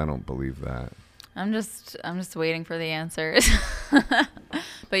doomed. I don't believe that. I'm just waiting for the answers.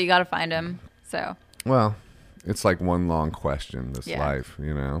 But you got to find them. So, Well, it's like one long question, this Yeah. life,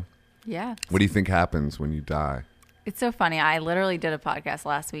 yeah. What do you think happens when you die? It's so funny. I literally did a podcast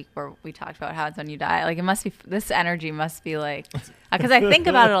last week where we talked about how it's when you die. Like it must be, this energy must be like, because I think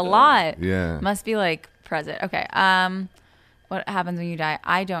about it a lot. Yeah. Must be like present. Okay. What happens when you die?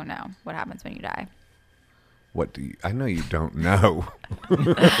 I don't know what happens when you die. I know you don't know.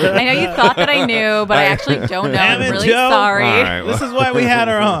 I know you thought that I knew, but I actually don't know. Damn I'm it, really Joe. sorry. All right, This is why we had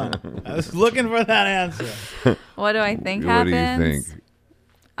her on. I was looking for that answer. What do I think What do happens? you think?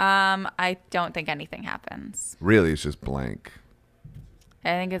 I don't think anything happens. Really, it's just blank. I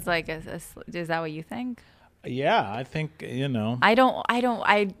think it's like, is that what you think? Yeah, I think, I don't know.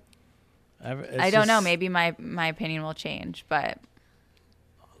 just- Maybe my opinion will change, but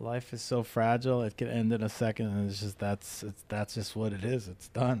Life is so fragile; it could end in a second, and it's just that's just what it is. It's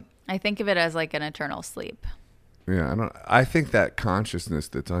done. I think of it as like an eternal sleep. Yeah, I think that consciousness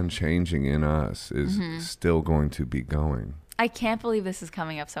that's unchanging in us is still going to be going. I can't believe this is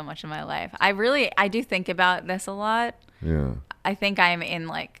coming up so much in my life. I do think about this a lot. Yeah. I think I'm in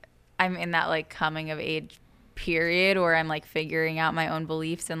that like coming of age period where I'm like figuring out my own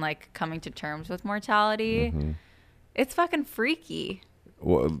beliefs and like coming to terms with mortality. It's fucking freaky.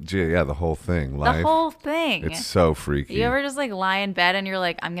 Well, yeah, the whole thing. Life. The whole thing. It's so freaky. You ever just like lie in bed and you're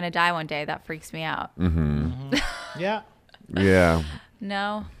like, I'm going to die one day? That freaks me out. Yeah. Yeah.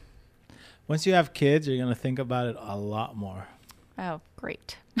 No. Once you have kids, you're going to think about it a lot more. Oh,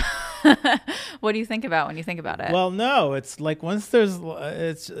 great. What do you think about when you think about it? Well, no, it's like once there's,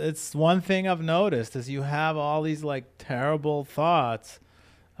 it's one thing I've noticed is you have all these like terrible thoughts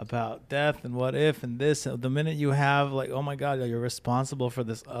about death and what if and this. The minute you have like, oh my God, you're responsible for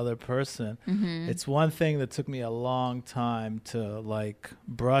this other person. It's one thing that took me a long time to like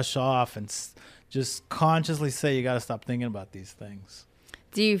brush off and just consciously say, you got to stop thinking about these things.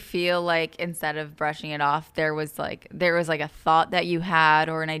 Do you feel like instead of brushing it off, there was like a thought that you had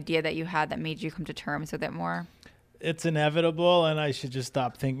or an idea that you had that made you come to terms with it more? It's inevitable, and I should just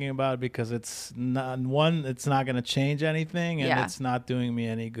stop thinking about it because it's not going to change anything, and it's not doing me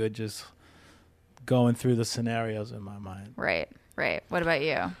any good just going through the scenarios in my mind. Right. What about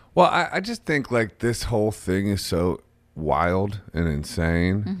you? Well, I just think like this whole thing is so wild and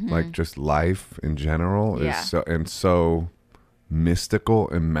insane. Like just life in general is so mystical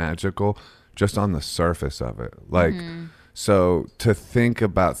and magical just on the surface of it. Like, so to think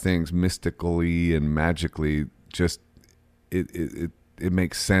about things mystically and magically, just it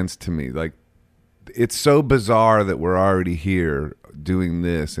makes sense to me. Like, it's so bizarre that we're already here doing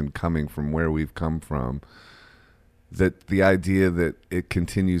this and coming from where we've come from, that the idea that it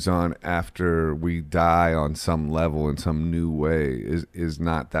continues on after we die on some level in some new way is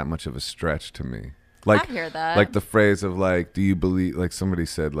not that much of a stretch to me. Like, I hear that. Like the phrase of like, do you believe, like somebody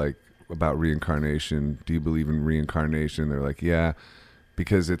said like about reincarnation, do you believe in reincarnation? They're like, yeah,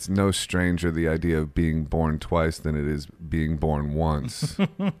 because it's no stranger the idea of being born twice than it is being born once.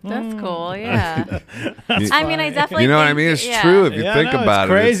 That's cool, yeah. I mean, I definitely you know think, what I mean? It's true if you think about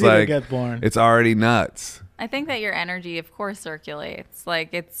it. It's crazy like, to get born. It's already nuts. I think that your energy, of course, circulates.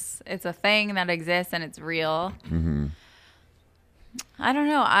 Like it's a thing that exists and it's real. I don't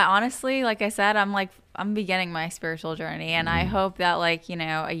know. I honestly, like I said, I'm beginning my spiritual journey, and I hope that like, you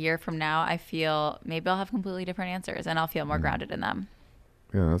know, a year from now, I feel maybe I'll have completely different answers and I'll feel more grounded in them.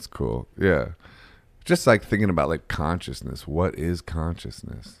 Yeah, that's cool. Yeah. Just like thinking about like consciousness. What is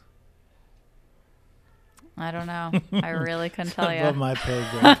consciousness? I don't know. I really couldn't tell you. Above my pay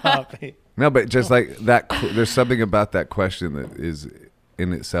grade copy. No, but just like that, there's something about that question that is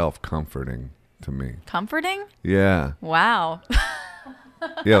in itself comforting to me. Comforting? Yeah. Wow.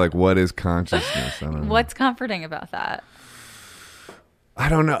 Yeah, like what is consciousness? I don't know. What's comforting about that? I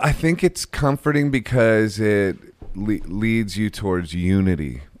don't know. I think it's comforting because it leads you towards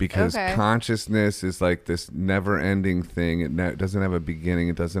unity, because consciousness is like this never-ending thing. It doesn't have a beginning.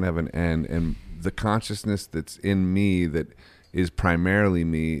 It doesn't have an end. And the consciousness that's in me that is primarily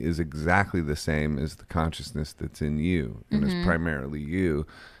me is exactly the same as the consciousness that's in you and is primarily you.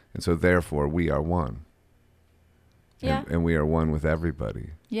 And so therefore we are one. Yeah. And we are one with everybody.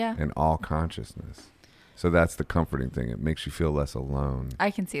 Yeah. And all consciousness. So that's the comforting thing. It makes you feel less alone.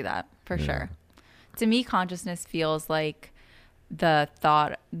 I can see that for sure. To me, consciousness feels like the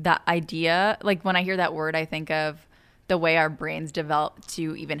thought, that idea. Like when I hear that word, I think of the way our brains develop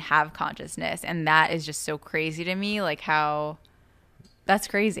to even have consciousness. And that is just so crazy to me. Like how that's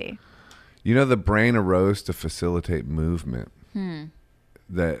crazy. You know, the brain arose to facilitate movement.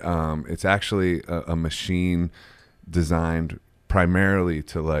 That it's actually a machine designed primarily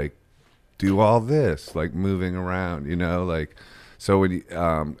to like do all this, like moving around, you know, like, so when you,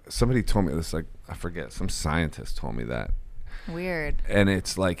 somebody told me this, like, I forget, some scientist told me that. Weird. And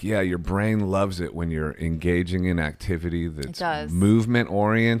it's like, yeah, your brain loves it when you're engaging in activity that's movement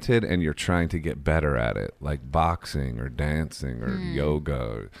oriented and you're trying to get better at it, like boxing or dancing or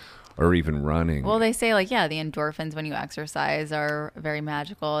yoga or even running. Well, they say like, yeah, the endorphins when you exercise are very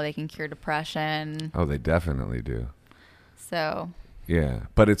magical. They can cure depression. Oh, they definitely do. So. Yeah.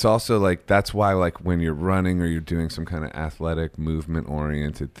 But it's also like, that's why like when you're running or you're doing some kind of athletic movement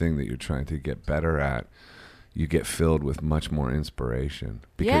oriented thing that you're trying to get better at, you get filled with much more inspiration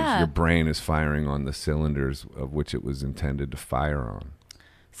because your brain is firing on the cylinders of which it was intended to fire on.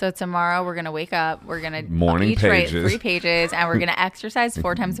 So tomorrow we're gonna wake up. We're gonna Morning each write pages. 3 pages, and we're gonna exercise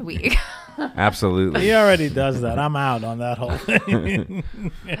 4 times a week. Absolutely. He already does that. I'm out on that whole thing.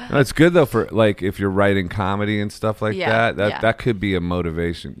 No, it's good though for like if you're writing comedy and stuff like Yeah, that. yeah. That could be a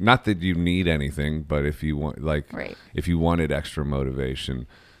motivation. Not that you need anything, but if you want, like, Right. if you wanted extra motivation,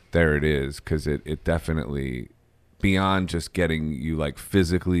 there it is. Because it definitely, beyond just getting you like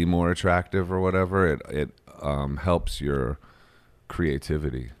physically more attractive or whatever, it helps your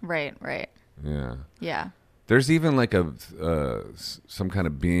creativity. Right. Yeah. Yeah. There's even like some kind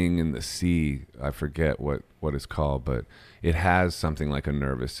of being in the sea. I forget what it's called, but it has something like a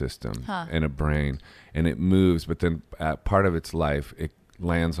nervous system and a brain, and it moves. But then at part of its life, it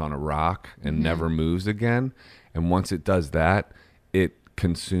lands on a rock and never moves again. And once it does that, it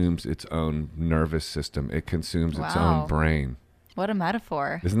consumes its own nervous system. It consumes its Wow. own brain. What a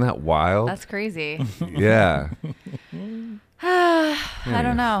metaphor. Isn't that wild? That's crazy. Yeah. I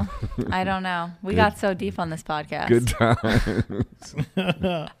don't know. We got so deep on this podcast. Good times.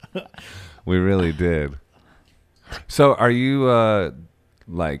 We really did. So are you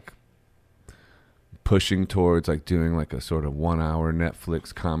like pushing towards like doing like a sort of 1 hour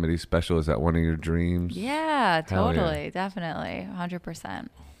Netflix comedy special? Is that one of your dreams? Yeah, Hell yeah. totally. Definitely. 100%.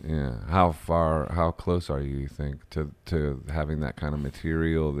 Yeah. How close are you think to having that kind of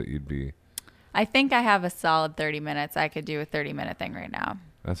material that you'd be? I think I have a solid 30 minutes. I could do a 30-minute thing right now.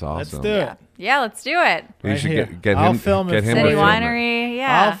 That's awesome. Let's do it. Yeah. Yeah, let's do it. You Right should here. get I'll him. film it Get him for to City you. film it. Winery.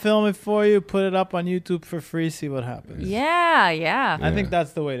 Yeah. I'll film it for you, put it up on YouTube for free, see what happens. Yeah. I Yeah. think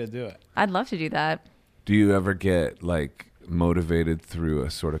that's the way to do it. I'd love to do that. Do you ever get like motivated through a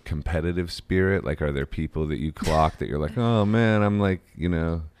sort of competitive spirit? Like, are there people that you clock that you're like, oh man, I'm like,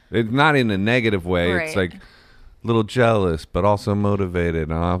 it's not in a negative way. It's Right. like a little jealous, but also motivated.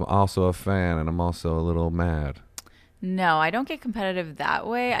 And I'm also a fan, and I'm also a little mad. No, I don't get competitive that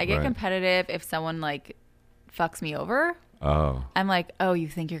way. I get Right. competitive if someone like fucks me over. Oh, I'm like, oh, you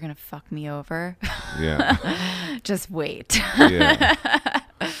think you're going to fuck me over? yeah. Just wait. Yeah.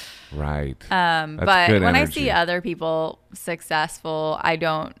 Right. That's But good when I energy. see other people successful, I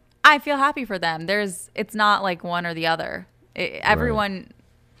feel happy for them. It's not like one or the other. Everyone,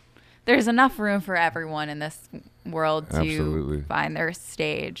 there's enough room for everyone in this world to Absolutely. find their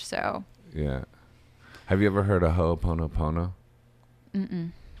stage. So Yeah. Have you ever heard of Ho'oponopono?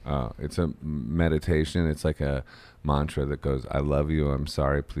 Oh, it's a meditation. It's like a mantra that goes, I love you, I'm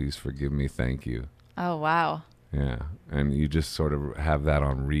sorry, please forgive me, thank you. oh, wow. Yeah. And you just sort of have that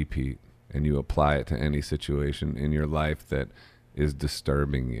on repeat, and you apply it to any situation in your life that is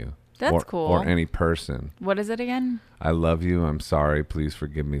disturbing you. That's cool. Or any person. What is it again? I love you, I'm sorry, please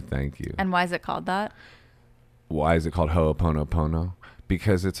forgive me, thank you. And why is it called that? Why is it called Ho'oponopono?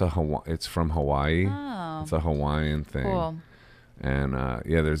 Because it's from Hawaii. Oh, It's a Hawaiian thing. cool. And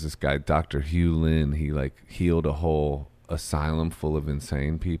there's this guy, Dr. Hugh Lin. He like healed a whole asylum full of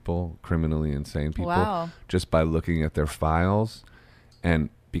insane people, criminally insane people, Wow. just by looking at their files. And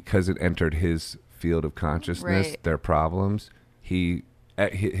because it entered his field of consciousness, Right. their problems, his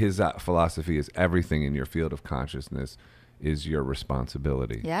philosophy is everything in your field of consciousness is your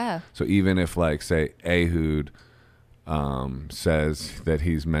responsibility. Yeah. So even if, like, say, Ehud says that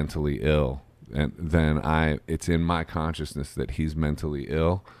he's mentally ill, and then it's in my consciousness that he's mentally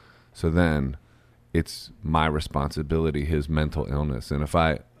ill, so then it's my responsibility, his mental illness. And if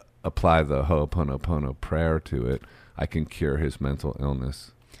I apply the Ho'oponopono prayer to it, I can cure his mental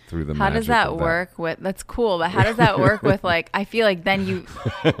illness through the How magic does that of work with, that's cool, but how does that work with, like, I feel like then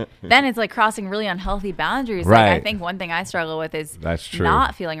it's like crossing really unhealthy boundaries. Like, I Right. think one thing I struggle with is That's true.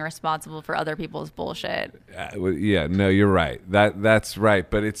 not feeling responsible for other people's bullshit. Well, yeah, no, you're right. That's right,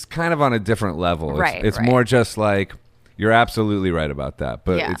 but it's kind of on a different level. Right, It's right. more just like, you're absolutely right about that.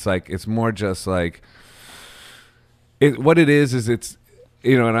 But Yeah. it's like, it's more just like, what it is it's,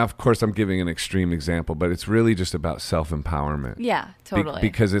 and of course I'm giving an extreme example, but it's really just about self-empowerment. Yeah, totally.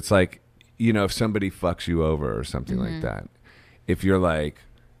 Because it's like, if somebody fucks you over or something Mm-hmm. like that, if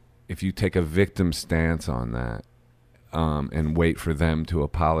you take a victim stance on that, and wait for them to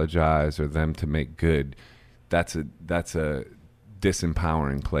apologize or them to make good, that's a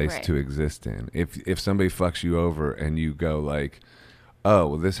disempowering place Right. to exist in. If somebody fucks you over and you go like, oh,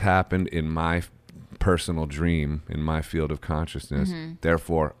 well, this happened in my personal dream, in my field of consciousness, Mm-hmm.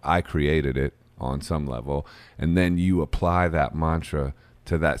 therefore I created it on some level, and then you apply that mantra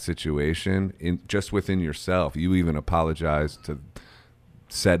to that situation just within yourself. You even apologize to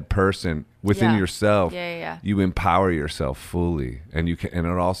said person within Yeah. yourself. Yeah. You empower yourself fully, and and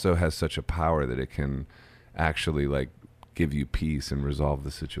it also has such a power that it can actually like give you peace and resolve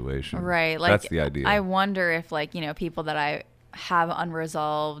the situation. Right. Like, that's the idea. I wonder if, like, people that have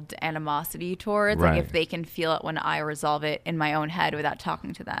unresolved animosity towards. Right. Like if they can feel it when I resolve it in my own head without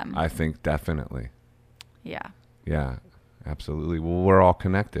talking to them. I think definitely. Yeah. Yeah, absolutely. Well, we're all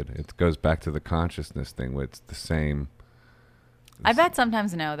connected. It goes back to the consciousness thing where it's the same. I bet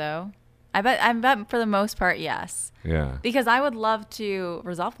sometimes no, though. I bet for the most part, yes. Yeah. Because I would love to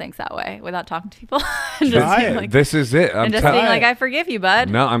resolve things that way without talking to people. and Try being it. like, This is it. and just being like, I forgive you, bud.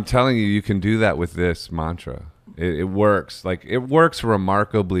 No, I'm telling you, you can do that with this mantra. It works. Like, it works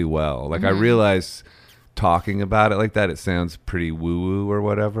remarkably well. Like, I realize talking about it like that, it sounds pretty woo-woo or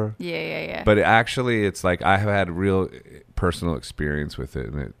whatever. Yeah. But actually, it's like I have had real personal experience with it,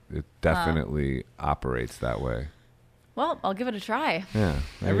 and it definitely operates that way. Well, I'll give it a try. Yeah.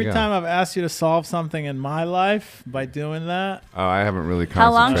 Every time I've asked you to solve something in my life by doing that. Oh, I haven't really How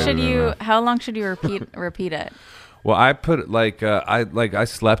long concentrated should you repeat it? Well, I put I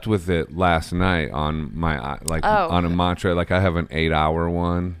slept with it last night on my on a mantra. Like, I have an 8-hour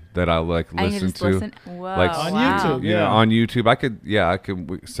one that I listen to. Whoa, like on wow. YouTube. Yeah, Yeah. on YouTube. I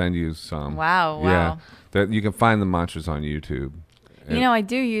could send you some. Wow. Yeah, that you can find the mantras on YouTube. I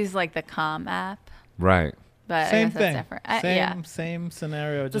do use like the Calm app, Right. but Same I guess thing. that's different. Same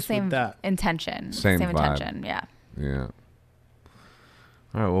scenario, It's the just same with that. intention. Same vibe. intention. Yeah. Yeah.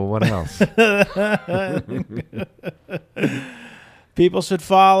 All right. Well, what else? People should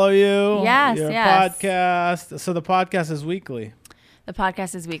follow you. Yes, Your yes. podcast. So the podcast is weekly. The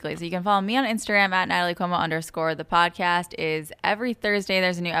podcast is weekly. So you can follow me on Instagram at Natalie Cuomo _. The podcast is every Thursday.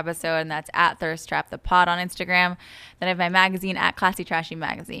 There's a new episode, and that's at Thirst Trap the Pod on Instagram. Then I have my magazine at Classy Trashy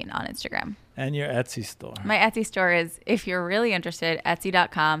Magazine on Instagram. And your Etsy store. My Etsy store is, if you're really interested,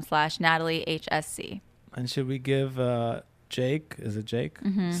 etsy.com/NatalieHSC. And should we give Jake, is it Jake?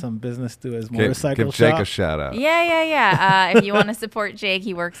 Mm-hmm. Some business to his motorcycle give shop? Jake a shout out. Yeah. If you want to support Jake,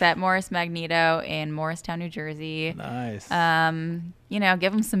 he works at Morris Magneto in Morristown, New Jersey. Nice.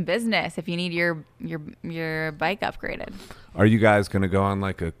 Give him some business if you need your bike upgraded. Are you guys going to go on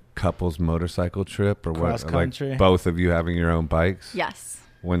like a couple's motorcycle trip or Cross what? country? Like both of you having your own bikes? Yes.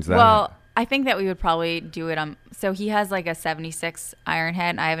 When's that? Well, I think that we would probably do it on. So he has like a 76 Ironhead,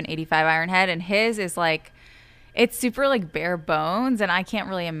 and I have an 85 Ironhead, and his is like, it's super like bare bones, and I can't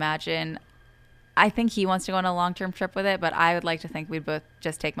really imagine. I think he wants to go on a long-term trip with it, but I would like to think we'd both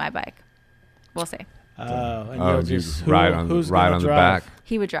just take my bike. We'll see. And Oh, you'll you just ride on who's the gonna drive? back.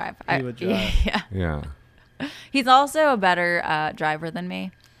 He would drive. He would drive. Yeah. Yeah. He's also a better driver than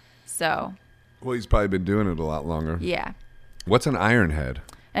me. So, Well, he's probably been doing it a lot longer. yeah. What's an Ironhead?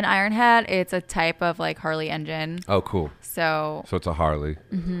 An Ironhead, it's a type of like Harley engine. Oh, cool. So, So it's a Harley.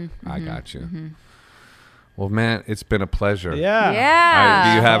 I got you. Well, man, it's been a pleasure. Yeah.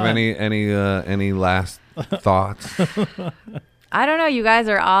 yeah. Do you have any last thoughts? I don't know. You guys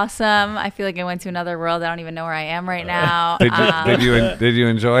are awesome. I feel like I went to another world. I don't even know where I am right now. Did you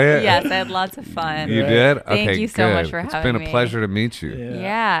enjoy it? Yes, I had lots of fun. You did? Thank Okay, you so good. much for It's having been a me. pleasure to meet you.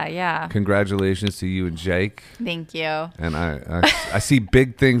 Yeah. Congratulations to you and Jake. Thank you. And I see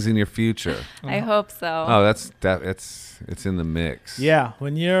big things in your future. I hope so. Oh, it's in the mix. Yeah,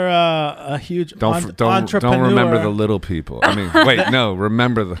 when you're a huge Don't entrepreneur, remember the little people. I mean, wait, no,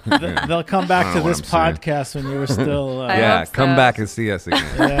 remember the. they'll come back I to don't know this what I'm saying. podcast when you were still. I Yeah, hope so. come back and see us again.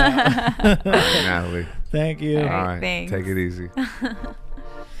 Yeah. All right, Natalie. Thank you. All right. All right, thanks. take it easy.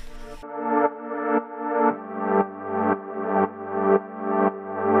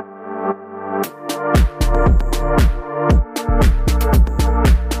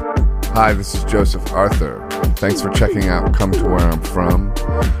 Hi, this is Joseph Arthur. Thanks for checking out Come to Where I'm From.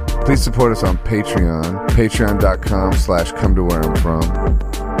 Please support us on Patreon, patreon.com/come to where I'm from.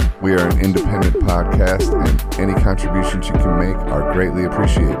 We are an independent podcast, and any contributions you can make are greatly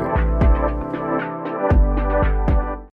appreciated.